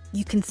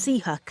 You can see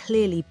her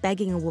clearly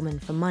begging a woman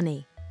for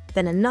money.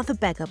 Then another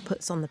beggar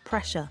puts on the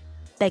pressure,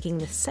 begging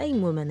the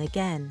same woman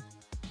again.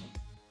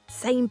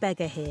 Same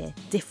beggar here,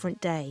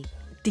 different day,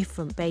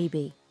 different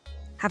baby.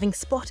 Having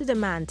spotted a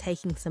man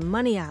taking some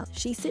money out,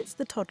 she sits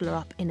the toddler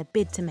up in a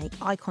bid to make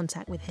eye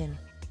contact with him.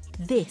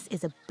 This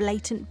is a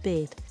blatant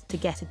bid to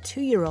get a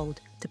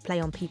 2-year-old to play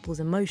on people's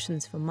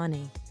emotions for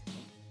money.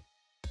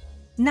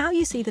 Now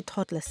you see the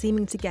toddler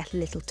seeming to get a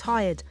little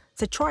tired,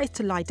 so tries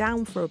to lie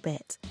down for a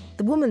bit.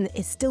 The woman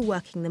is still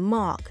working the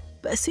mark,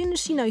 but as soon as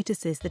she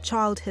notices the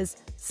child has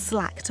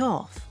slacked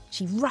off,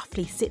 she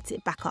roughly sits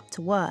it back up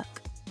to work.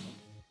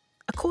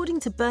 According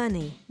to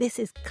Bernie, this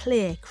is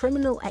clear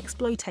criminal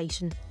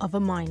exploitation of a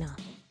minor.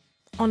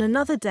 On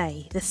another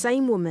day, the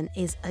same woman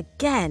is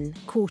again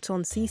caught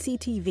on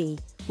CCTV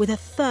with a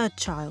third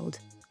child.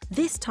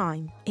 This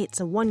time, it's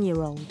a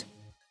 1-year-old.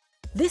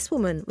 This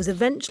woman was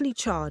eventually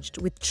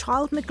charged with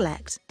child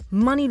neglect,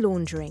 money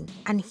laundering,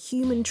 and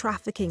human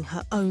trafficking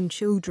her own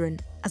children,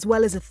 as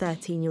well as a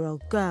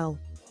 13-year-old girl.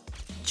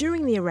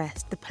 During the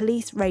arrest, the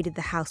police raided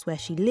the house where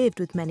she lived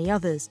with many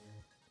others,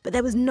 but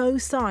there was no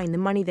sign the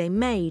money they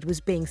made was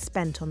being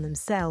spent on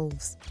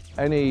themselves.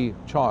 Any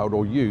child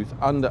or youth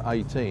under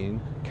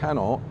 18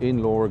 cannot,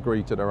 in law,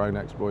 agree to their own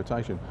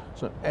exploitation.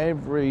 So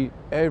every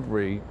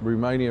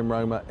Romanian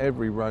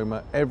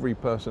Roma, every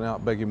person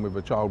out begging with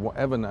a child,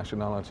 whatever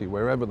nationality,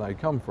 wherever they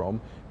come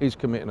from, is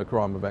committing a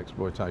crime of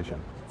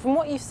exploitation. From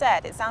what you've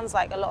said, it sounds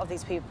like a lot of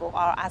these people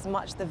are as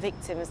much the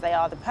victim as they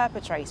are the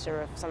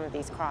perpetrator of some of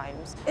these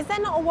crimes. Is there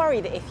not a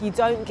worry that if you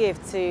don't give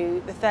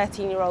to the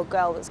 13-year-old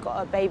girl that's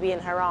got a baby in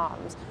her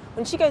arms,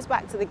 when she goes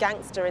back to the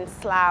gangster in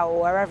Slough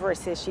or wherever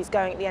it is she's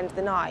going at the end of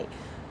the night,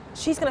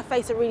 she's going to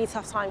face a really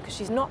tough time because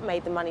she's not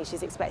made the money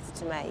she's expected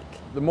to make?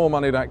 The more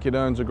money that kid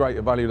earns, the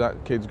greater value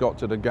that kid's got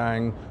to the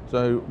gang.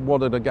 So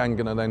what are the gang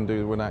going to then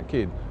do with that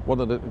kid? What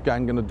are the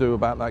gang going to do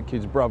about that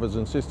kid's brothers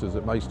and sisters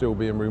that may still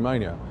be in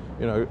Romania?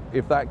 You know,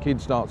 if that kid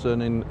starts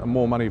earning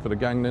more money for the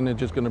gang, then they're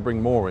just going to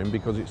bring more in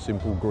because it's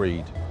simple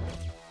greed.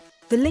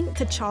 The link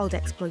to child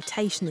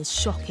exploitation is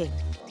shocking,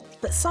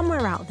 but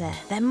somewhere out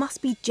there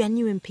must be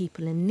genuine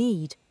people in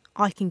need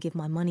I can give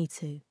my money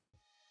to.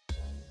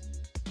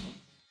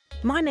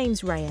 My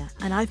name's Reya,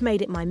 and I've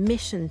made it my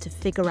mission to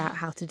figure out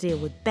how to deal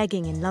with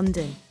begging in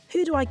London.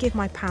 Who do I give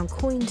my pound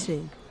coin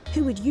to?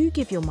 Who would you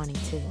give your money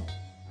to?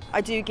 I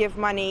do give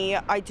money,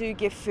 I do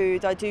give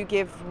food, I do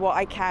give what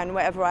I can,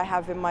 whatever I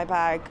have in my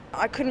bag.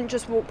 I couldn't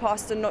just walk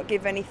past and not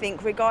give anything,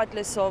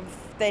 regardless of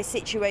their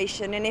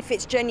situation. And if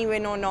it's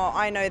genuine or not,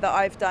 I know that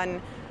I've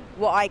done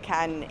what I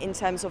can in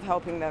terms of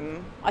helping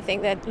them. I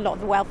think that a lot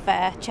of the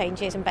welfare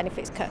changes and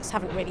benefits cuts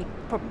haven't really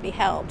probably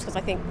helped, because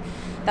I think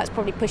that's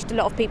probably pushed a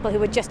lot of people who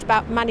were just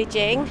about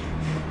managing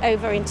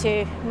over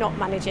into not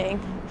managing.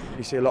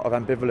 You see a lot of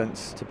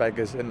ambivalence to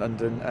beggars in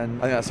London, and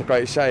I think that's a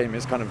great shame.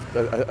 It's kind of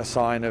a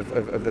sign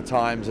of the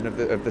times and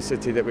of the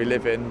city that we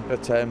live in.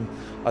 But I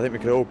think we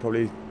could all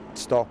probably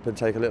stop and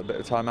take a little bit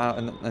of time out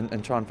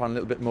and try and find a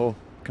little bit more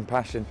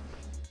compassion.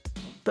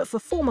 But for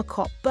former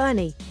cop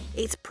Bernie,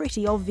 it's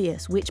pretty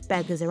obvious which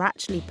beggars are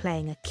actually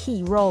playing a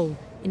key role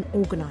in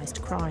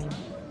organised crime.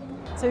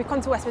 So we've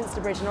come to Westminster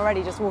Bridge, and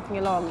already just walking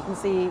along you can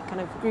see kind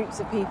of groups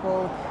of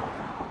people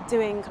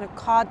doing kind of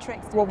card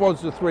tricks? What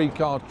was the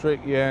 3-card trick,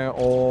 yeah,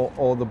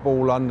 or the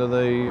ball under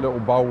the little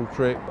bowl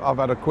trick? I've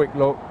had a quick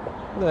look.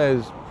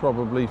 There's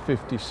probably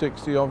 50,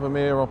 60 of them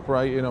here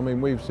operating. I mean,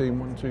 we've seen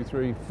 1, 2,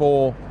 3,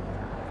 4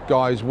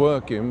 guys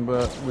working,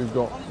 but we've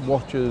got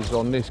watchers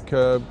on this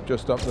curb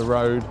just up the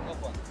road.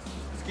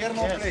 Don't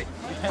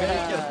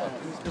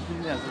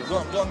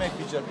make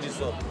picture, please,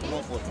 sir.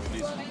 No photo,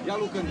 please. Yeah,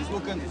 look at this,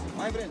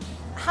 my friend.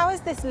 How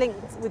is this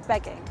linked with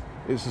begging?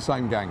 It's the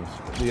same gangs.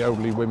 The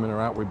elderly women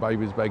are out with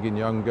babies begging,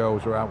 young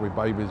girls are out with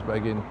babies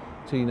begging,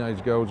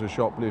 teenage girls are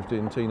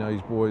shoplifting,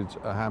 teenage boys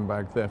are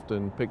handbag theft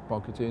and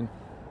pickpocketing,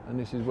 and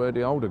this is where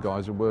the older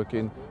guys are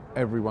working.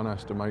 Everyone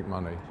has to make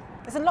money.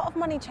 There's a lot of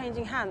money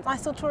changing hands. I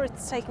saw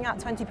tourists taking out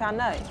 £20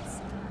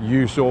 notes.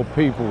 You saw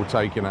people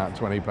taking out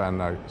 £20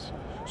 notes.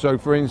 So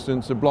for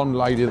instance, the blonde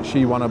lady,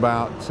 she won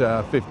about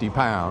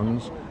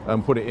 £50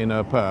 and put it in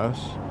her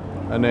purse,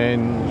 and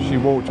then she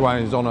walked away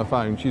and is on her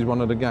phone. She's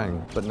one of the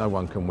gang, but no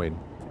one can win.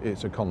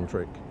 It's a con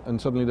trick. And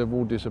suddenly they've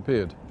all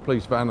disappeared.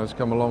 Police van has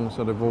come along,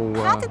 so they've all...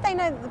 How did they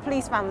know that the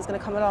police van was going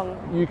to come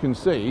along? You can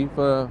see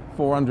for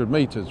 400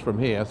 metres from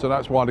here, so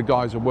that's why the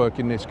guys are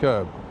working this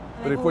curb.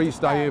 But if we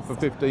stay here for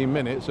 15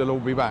 minutes, they'll all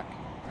be back.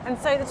 And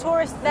so the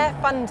tourists, they're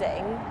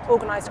funding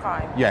organised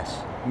crime?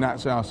 Yes, and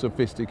that's how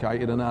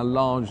sophisticated and how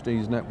large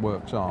these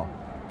networks are.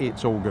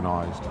 It's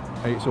organised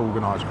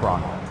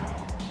crime.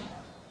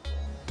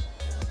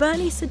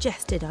 Bernie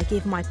suggested I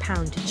give my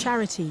pound to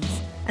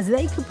charities, as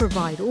they could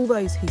provide all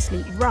those who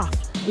sleep rough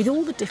with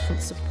all the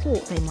different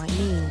support they might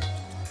need.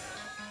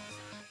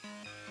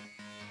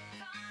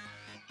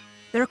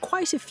 There are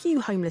quite a few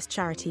homeless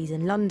charities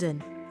in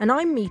London, and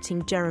I'm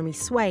meeting Jeremy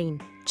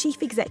Swain,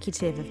 Chief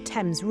Executive of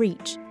Thames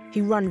Reach,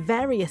 who run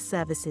various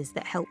services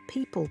that help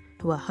people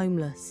who are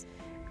homeless.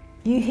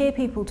 You hear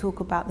people talk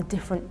about the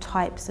different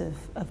types of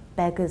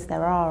beggars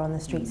there are on the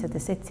streets of the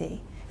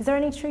city. Is there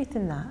any truth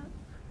in that?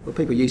 Well,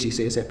 people usually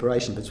see a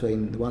separation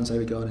between the ones they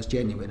regard as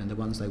genuine and the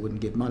ones they wouldn't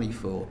give money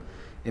for.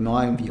 In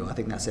my own view, I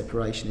think that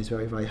separation is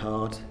very, very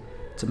hard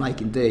to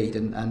make indeed,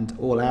 and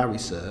all our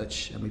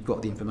research, and we've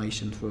got the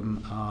information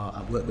from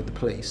our work with the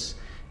police,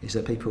 is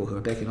that people who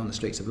are begging on the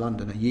streets of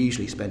London are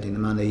usually spending the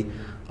money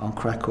on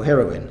crack or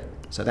heroin.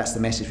 So that's the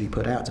message we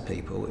put out to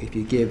people. If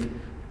you give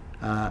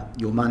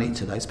your money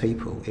to those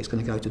people, it's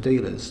going to go to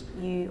dealers.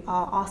 You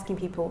are asking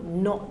people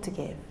not to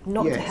give,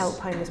 not to help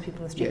homeless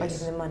people on the street by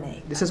giving them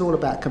money. This is all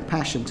about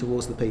compassion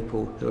towards the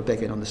people who are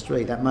begging on the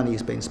street. That money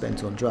is being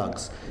spent on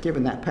drugs.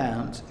 Given that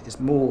pound is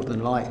more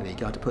than likely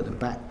going to put them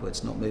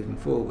backwards, not moving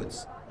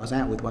forwards. I was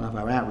out with one of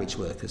our outreach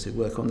workers who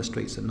work on the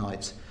streets at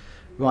night,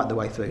 right the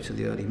way through to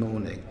the early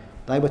morning.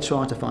 They were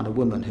trying to find a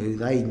woman who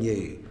they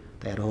knew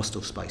they had a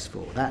hostel space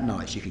for. That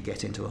night she could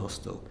get into a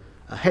hostel.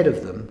 Ahead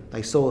of them,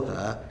 they saw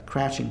her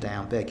crouching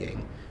down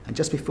begging, and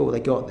just before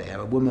they got there,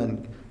 a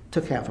woman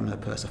took out from her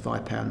purse a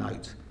 £5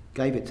 note,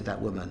 gave it to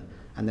that woman,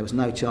 and there was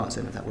no chance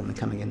then of that woman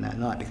coming in that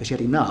night because she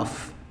had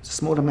enough. It's a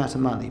small amount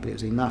of money, but it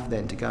was enough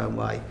then to go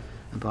away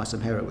and buy some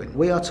heroin.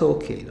 We are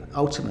talking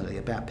ultimately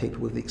about people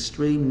with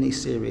extremely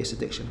serious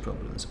addiction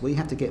problems. We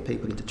have to get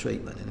people into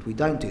treatment, and if we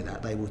don't do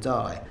that, they will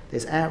die.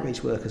 There's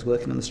outreach workers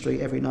working on the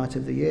street every night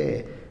of the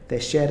year.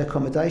 There's shared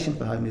accommodation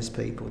for homeless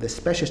people. There's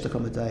specialist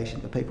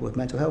accommodation for people with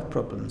mental health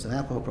problems and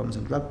alcohol problems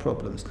and drug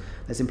problems.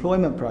 There's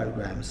employment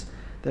programs.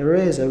 There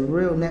is a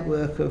real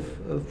network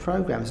of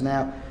programs.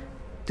 Now,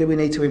 do we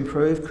need to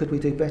improve? Could we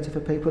do better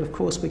for people? Of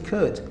course we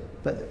could.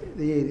 But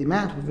the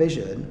amount of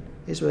provision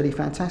is really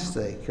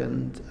fantastic,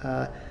 and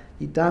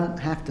you don't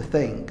have to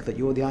think that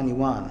you're the only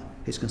one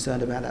who's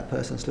concerned about that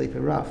person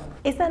sleeping rough.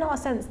 Is there not a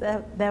sense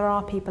that there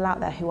are people out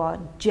there who are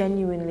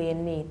genuinely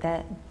in need?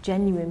 They're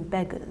genuine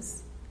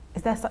beggars.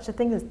 Is there such a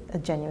thing as a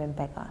genuine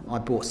beggar? I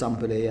bought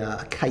somebody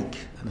a cake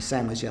and a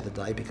sandwich the other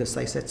day because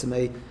they said to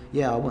me,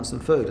 yeah, I want some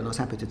food, and I was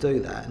happy to do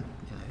that, and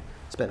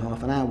spent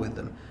half an hour with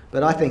them.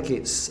 But I think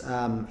it's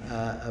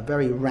a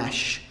very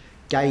rash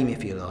game,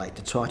 if you like,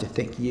 to try to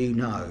think you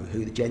know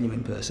who the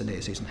genuine person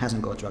is who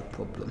hasn't got a drug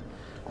problem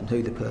and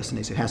who the person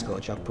is who has got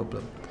a drug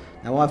problem.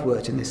 Now, I've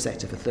worked in this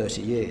sector for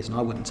 30 years and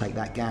I wouldn't take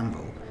that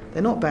gamble.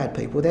 They're not bad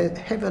people, they're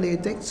heavily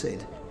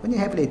addicted. When you're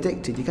heavily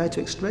addicted, you go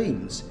to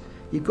extremes.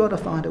 You've got to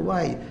find a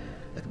way.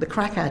 The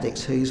crack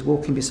addict who's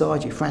walking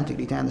beside you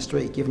frantically down the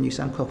street giving you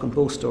some cock and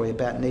bull story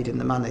about needing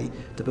the money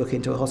to book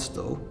into a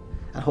hostel,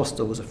 and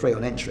hostels are free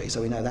on entry,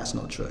 so we know that's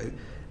not true,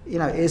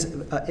 is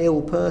an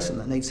ill person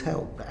that needs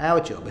help. But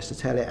our job is to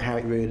tell it how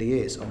it really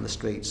is on the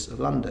streets of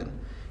London.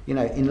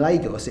 In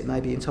Lagos it may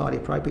be entirely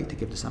appropriate to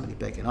give to somebody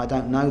begging. I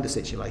don't know the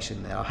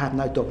situation there. I have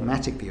no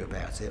dogmatic view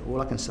about it. All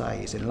I can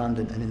say is in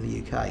London and in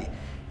the UK,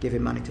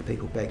 giving money to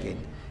people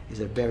begging is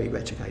a very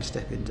retrograde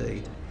step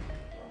indeed.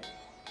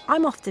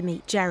 I'm off to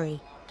meet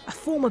Jerry, a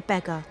former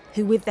beggar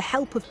who, with the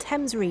help of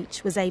Thames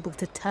Reach, was able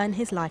to turn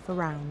his life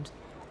around.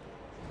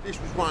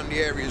 This was one of the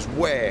areas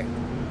where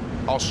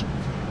I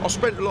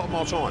spent a lot of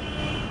my time,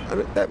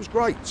 and that was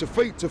great. To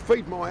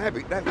feed my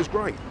habit, that was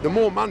great. The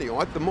more money I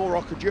had, the more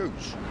I could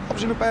use. I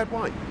was in a bad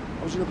way.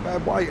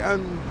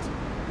 And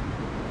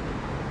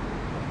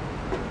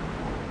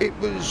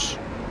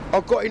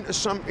I got into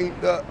something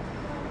that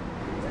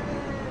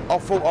I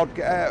thought I'd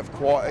get out of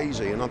quite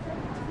easy, and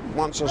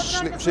once I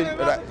slipped into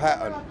that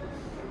pattern,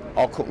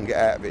 I couldn't get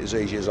out of it as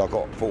easy as I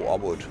thought I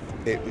would.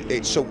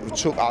 It sort of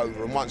took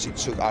over, and once it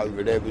took over,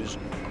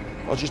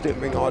 I just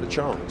didn't think I had a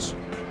chance.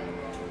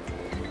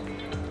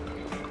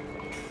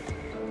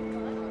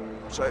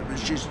 So it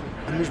was just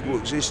a miserable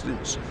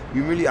existence,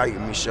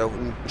 humiliating myself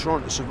and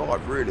trying to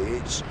survive,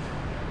 really.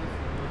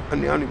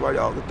 And the only way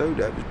that I could do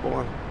that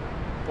was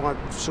by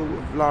sort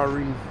of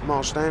lowering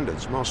my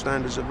standards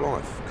of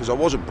life, because I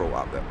wasn't brought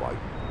up that way.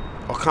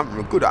 I come from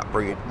a good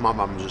upbringing. My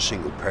mum was a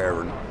single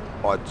parent.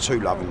 I had 2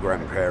 loving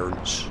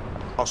grandparents.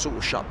 I sort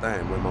of shut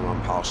down when my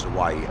mum passed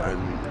away,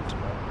 and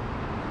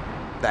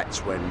that's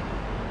when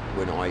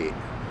I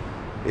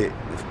hit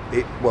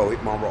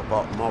my rock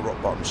bottom. My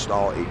rock bottom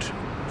started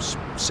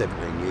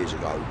 17 years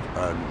ago,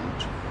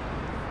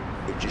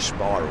 and it just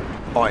spiralled.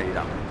 I ended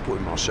up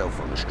putting myself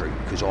on the street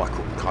because I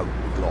couldn't cope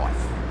with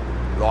life.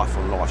 Life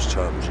on life's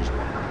terms is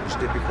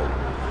difficult,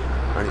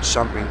 and it's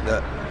something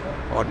that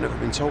I'd never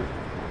been taught.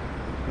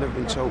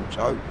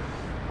 So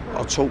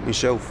I taught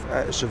myself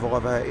how to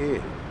survive out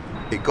here.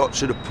 It got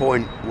to the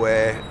point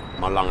where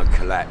my lung had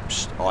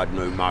collapsed. I had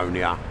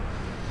pneumonia,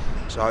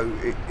 so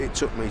it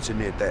took me to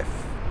near death.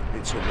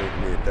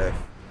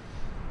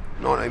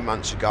 19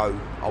 months ago,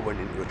 I went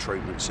into a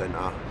treatment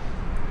centre.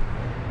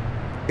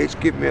 It's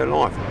given me a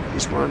life.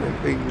 It's one of them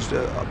things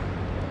that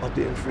I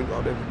didn't think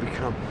I'd ever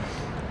become.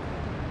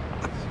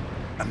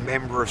 A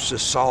member of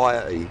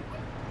society.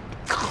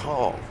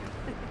 God,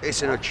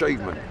 it's an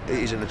achievement. It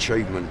is an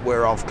achievement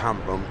where I've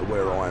come from to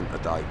where I am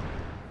today.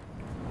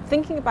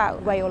 Thinking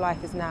about where your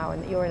life is now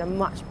and that you're in a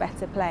much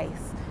better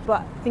place,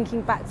 but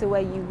thinking back to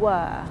where you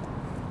were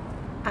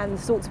and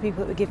the sorts of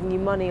people that were giving you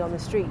money on the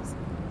streets,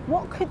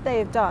 what could they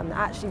have done that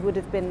actually would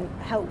have been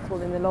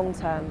helpful in the long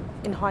term,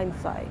 in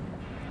hindsight?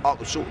 I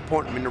could sort of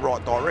point them in the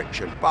right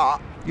direction,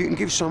 but you can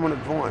give someone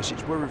advice,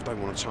 it's whether if they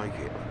want to take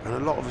it, and a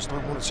lot of us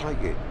don't want to take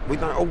it. We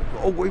don't.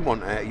 All we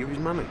want out of you is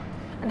money.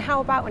 And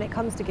how about when it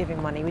comes to giving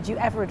money? Would you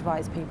ever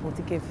advise people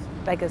to give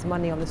beggars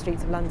money on the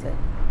streets of London?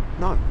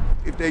 No.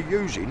 If they're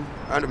using,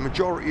 and the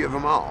majority of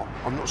them are,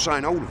 I'm not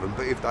saying all of them,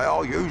 but if they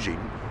are using,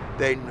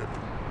 then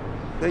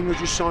you're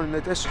just signing their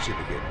death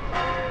certificate.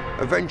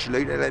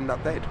 Eventually they'll end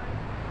up dead.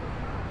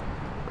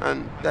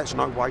 And that's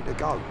no way to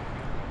go.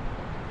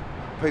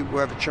 People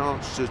have a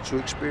chance to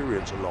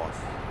experience a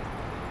life.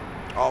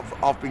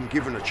 I've been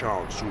given a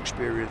chance to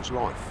experience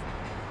life.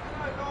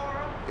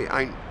 It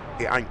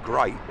ain't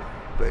great,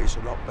 but it's a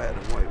lot better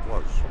than what it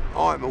was.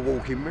 I'm a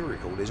walking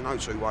miracle, there's no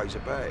 2 ways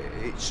about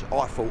it.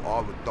 I thought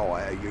I would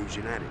die a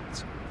using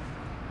addict.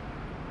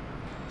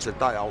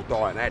 Today I'll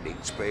die an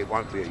addict, but it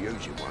won't be a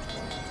using one.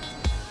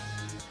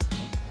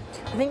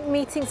 I think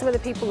meeting some of the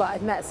people that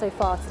I've met so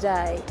far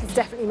today has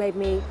definitely made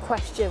me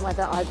question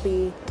whether I'd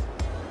be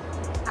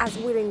as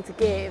willing to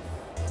give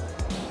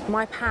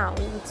my pound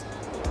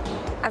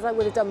as I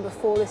would have done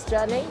before this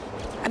journey.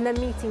 And then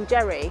meeting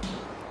Jerry,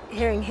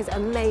 hearing his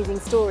amazing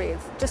story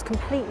of just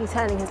completely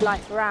turning his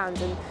life around.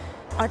 And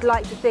I'd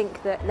like to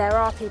think that there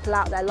are people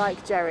out there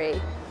like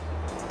Jerry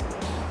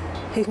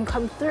who can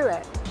come through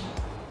it.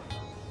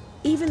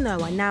 Even though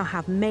I now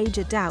have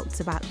major doubts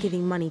about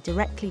giving money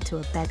directly to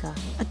a beggar,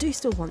 I do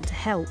still want to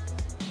help.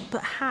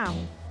 But how?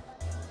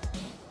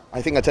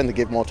 I think I tend to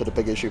give more to the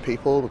big issue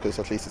people because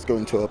at least it's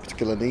going to a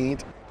particular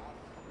need.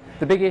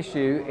 The big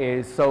issue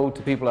is sold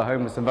to people who are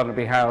homeless and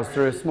vulnerably housed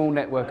through a small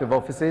network of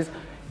offices.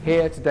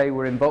 Here today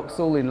we're in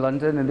Vauxhall in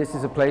London, and this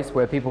is a place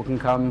where people can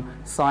come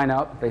sign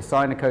up. They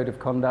sign a code of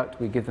conduct,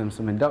 we give them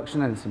some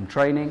induction and some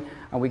training,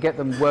 and we get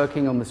them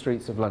working on the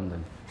streets of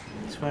London.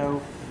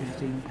 12,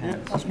 15 pounds. Yeah,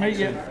 that's me,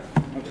 yeah.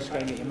 I'll just go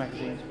and get your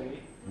magazines for you.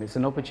 It's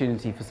an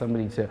opportunity for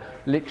somebody to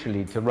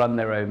literally to run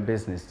their own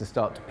business, to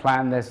start to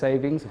plan their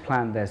savings, to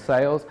plan their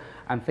sales,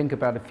 and think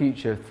about a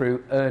future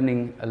through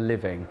earning a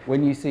living.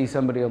 When you see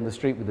somebody on the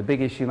street with a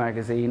Big Issue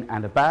magazine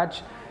and a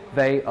badge,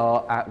 they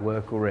are at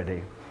work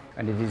already.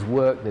 And it is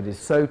work that is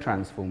so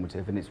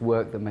transformative, and it's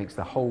work that makes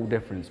the whole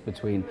difference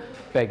between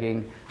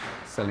begging,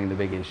 selling the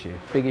big issue.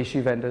 Big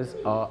issue vendors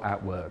are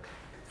at work.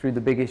 Through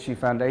the Big Issue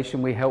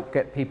Foundation, we help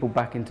get people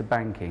back into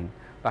banking,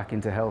 back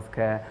into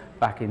healthcare,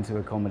 back into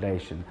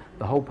accommodation.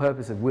 The whole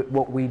purpose of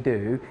what we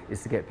do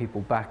is to get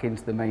people back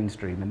into the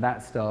mainstream, and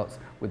that starts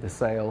with the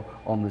sale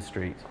on the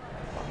street.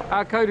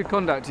 Our code of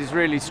conduct is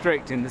really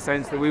strict in the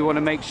sense that we want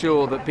to make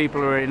sure that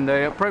people are in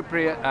the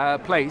appropriate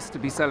place to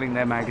be selling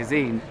their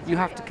magazine. You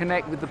have to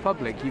connect with the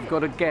public. You've got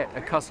to get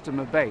a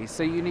customer base.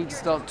 So you need to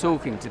start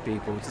talking to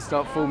people, to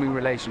start forming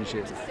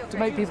relationships, to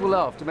make people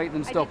laugh, to make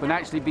them stop and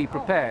actually be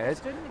prepared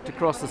to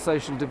cross the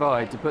social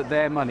divide, to put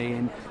their money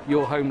in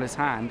your homeless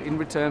hand in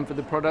return for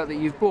the product that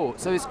you've bought.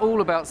 So it's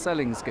all about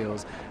selling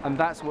skills, and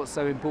that's what's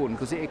so important,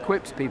 because it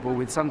equips people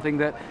with something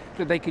that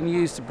they can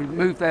use to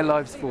move their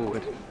lives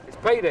forward.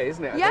 Payday,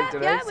 isn't it?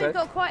 Yeah, we've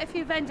got quite a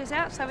few vendors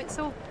out, so it's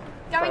all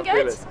Going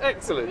good?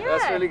 Excellent, Yeah.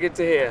 that's really good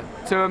to hear.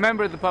 To a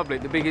member of the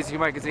public, the Big Issue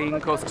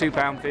magazine costs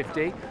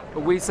 £2.50,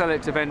 but we sell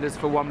it to vendors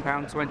for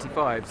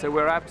 £1.25. So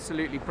we're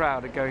absolutely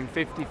proud of going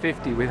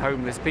 50-50 with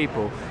homeless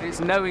people.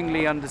 It's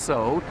knowingly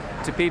undersold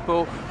to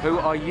people who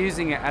are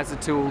using it as a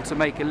tool to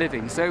make a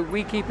living. So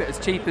we keep it as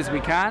cheap as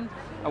we can,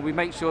 and we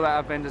make sure that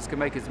our vendors can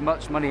make as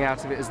much money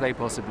out of it as they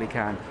possibly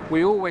can.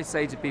 We always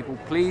say to people,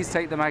 please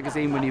take the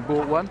magazine when you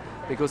bought one,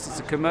 because it's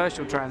a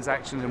commercial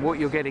transaction and what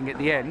you're getting at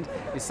the end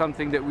is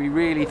something that we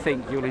really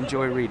think you'll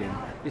enjoy reading.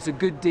 It's a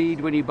good deed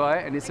when you buy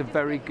it, and it's a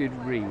very good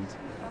read.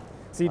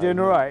 So you're doing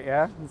all right,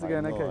 yeah? Is it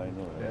going okay? I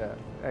know.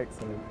 Yeah,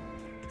 excellent.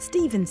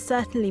 Stephen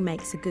certainly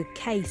makes a good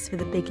case for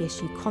the Big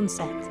Issue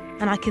concept,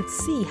 and I could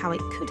see how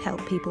it could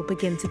help people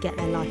begin to get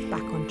their life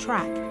back on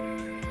track.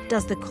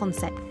 Does the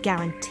concept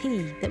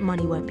guarantee that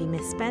money won't be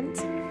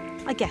misspent?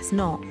 I guess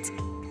not.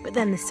 But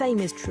then the same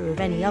is true of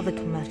any other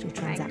commercial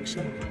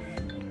transaction.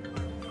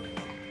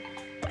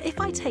 But if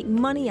I take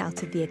money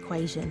out of the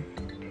equation,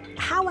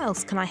 how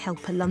else can I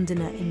help a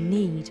Londoner in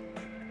need?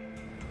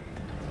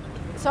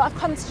 So I've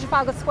come to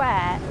Trafalgar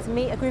Square to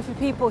meet a group of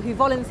people who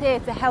volunteer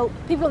to help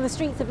people on the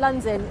streets of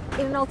London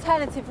in an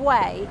alternative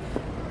way,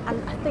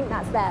 and I think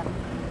that's them.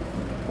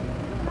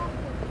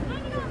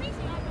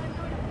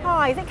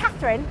 Hi, is it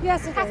Catherine?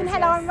 Yes, it is. Catherine,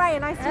 hello, I'm Reya.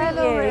 Nice to meet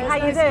Hello, you. Reya. How are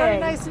you doing? Very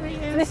nice to meet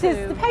you. This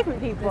is the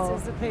pavement people. This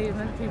is the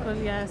pavement people,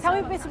 yes. Tell me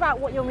a bit about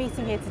what you're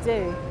meeting here to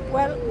do.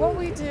 Well, what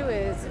we do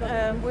is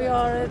we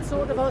are a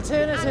sort of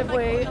alternative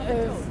way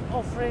of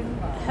offering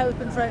help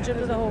and friendship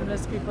to the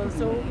homeless people.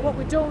 So what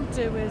we don't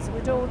do is we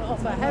don't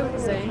offer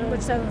housing,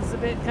 which sounds a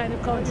bit kind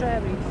of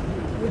contrary.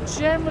 We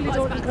generally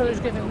don't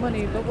encourage giving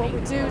money, but what we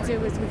do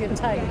is we give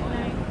time.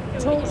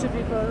 Talk to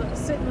people,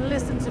 sit and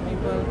listen to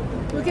people.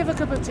 We give a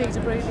cup of tea to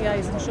break the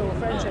ice and show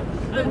friendship.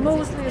 But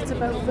mostly it's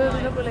about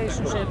building up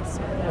relationships,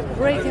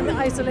 breaking the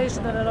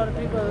isolation that a lot of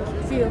people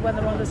feel when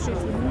they're on the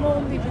streets.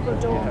 Normally people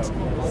don't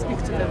speak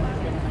to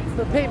them.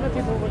 But pavement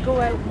people will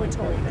go out and we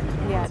talk.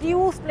 Yeah. Do you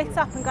all split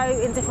up and go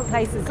in different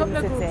places A couple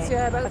in the of city? groups,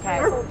 yeah, about okay.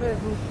 3 or 4 per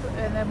group,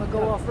 and then we'll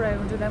go off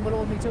round, and then we'll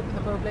all meet up in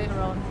the pub later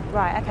on.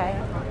 Right, okay.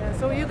 Yeah,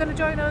 so you're going to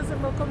join us,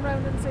 and we'll come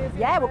round and see if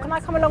Yeah, well, can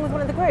I come along with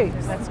one of the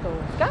groups? Let's go.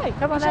 Go,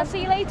 come on Shall then.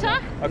 see you later?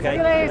 Okay. See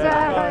you later.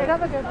 Yeah, Right,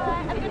 have a good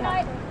night. Have a good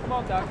night. Come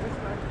on, Doug.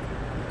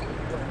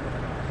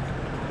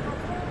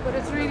 But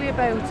it's really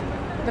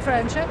about the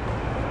friendship.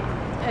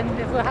 And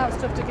if we have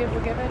stuff to give,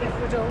 we'll give it.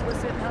 If we don't, we'll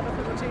sit and have a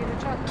cup of tea and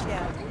a chat.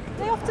 Yeah.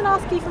 They often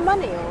ask you for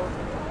money, or?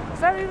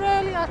 Very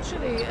rarely,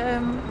 actually.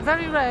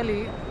 Very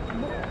rarely.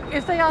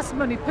 If they ask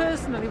money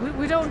personally,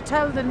 we don't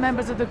tell the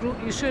members of the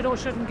group you should or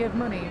shouldn't give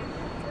money.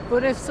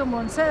 But if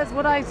someone says,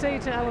 what I say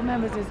to our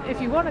members is, if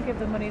you want to give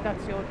them money,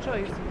 that's your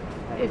choice.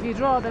 If you'd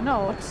rather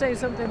not, say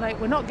something like,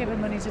 we're not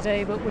giving money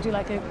today, but would you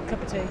like a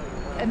cup of tea?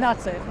 And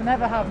that's it. We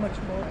never have much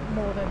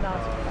more than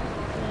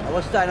that. I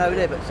was staying over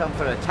there, but some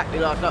fella attacked me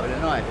last night with a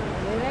knife.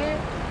 Really?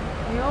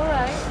 Are you all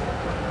right?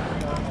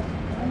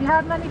 And you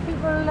had many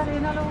people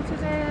saying hello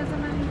today, as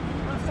many?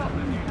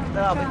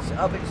 No,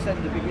 I've been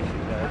sending the Big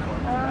Issue there.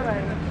 All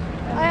right.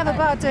 I have a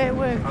bad day at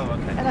work,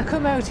 and I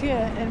come out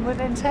here, and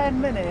within 10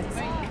 minutes,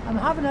 I'm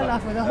having a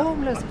laugh with a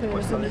homeless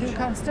person who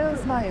can still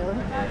smile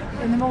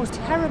in the most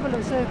terrible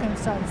of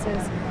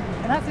circumstances,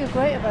 and I feel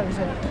great about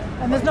it.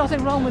 And there's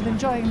nothing wrong with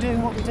enjoying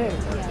doing what we do.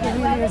 There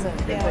really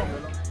isn't. Yeah.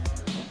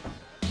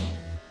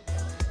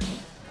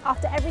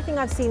 After everything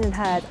I've seen and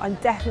heard, I'm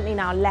definitely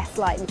now less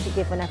likely to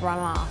give whenever I'm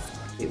asked.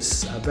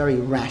 It's a very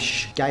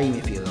rash game,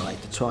 if you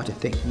like, to try to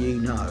think you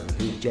know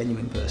who the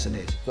genuine person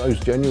is. Those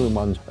genuine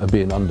ones are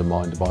being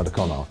undermined by the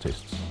con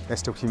artists. They're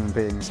still human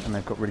beings and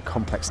they've got really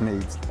complex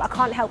needs. I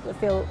can't help but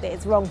feel that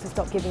it's wrong to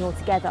stop giving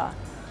altogether.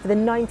 For the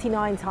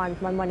 99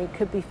 times my money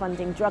could be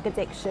funding drug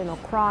addiction or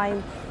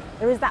crime,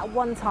 there is that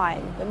one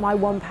time that my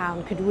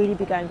 £1 could really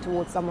be going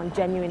towards someone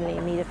genuinely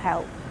in need of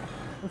help.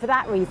 And for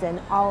that reason,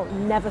 I'll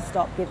never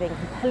stop giving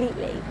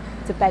completely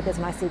to beggars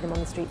when I see them on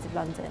the streets of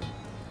London.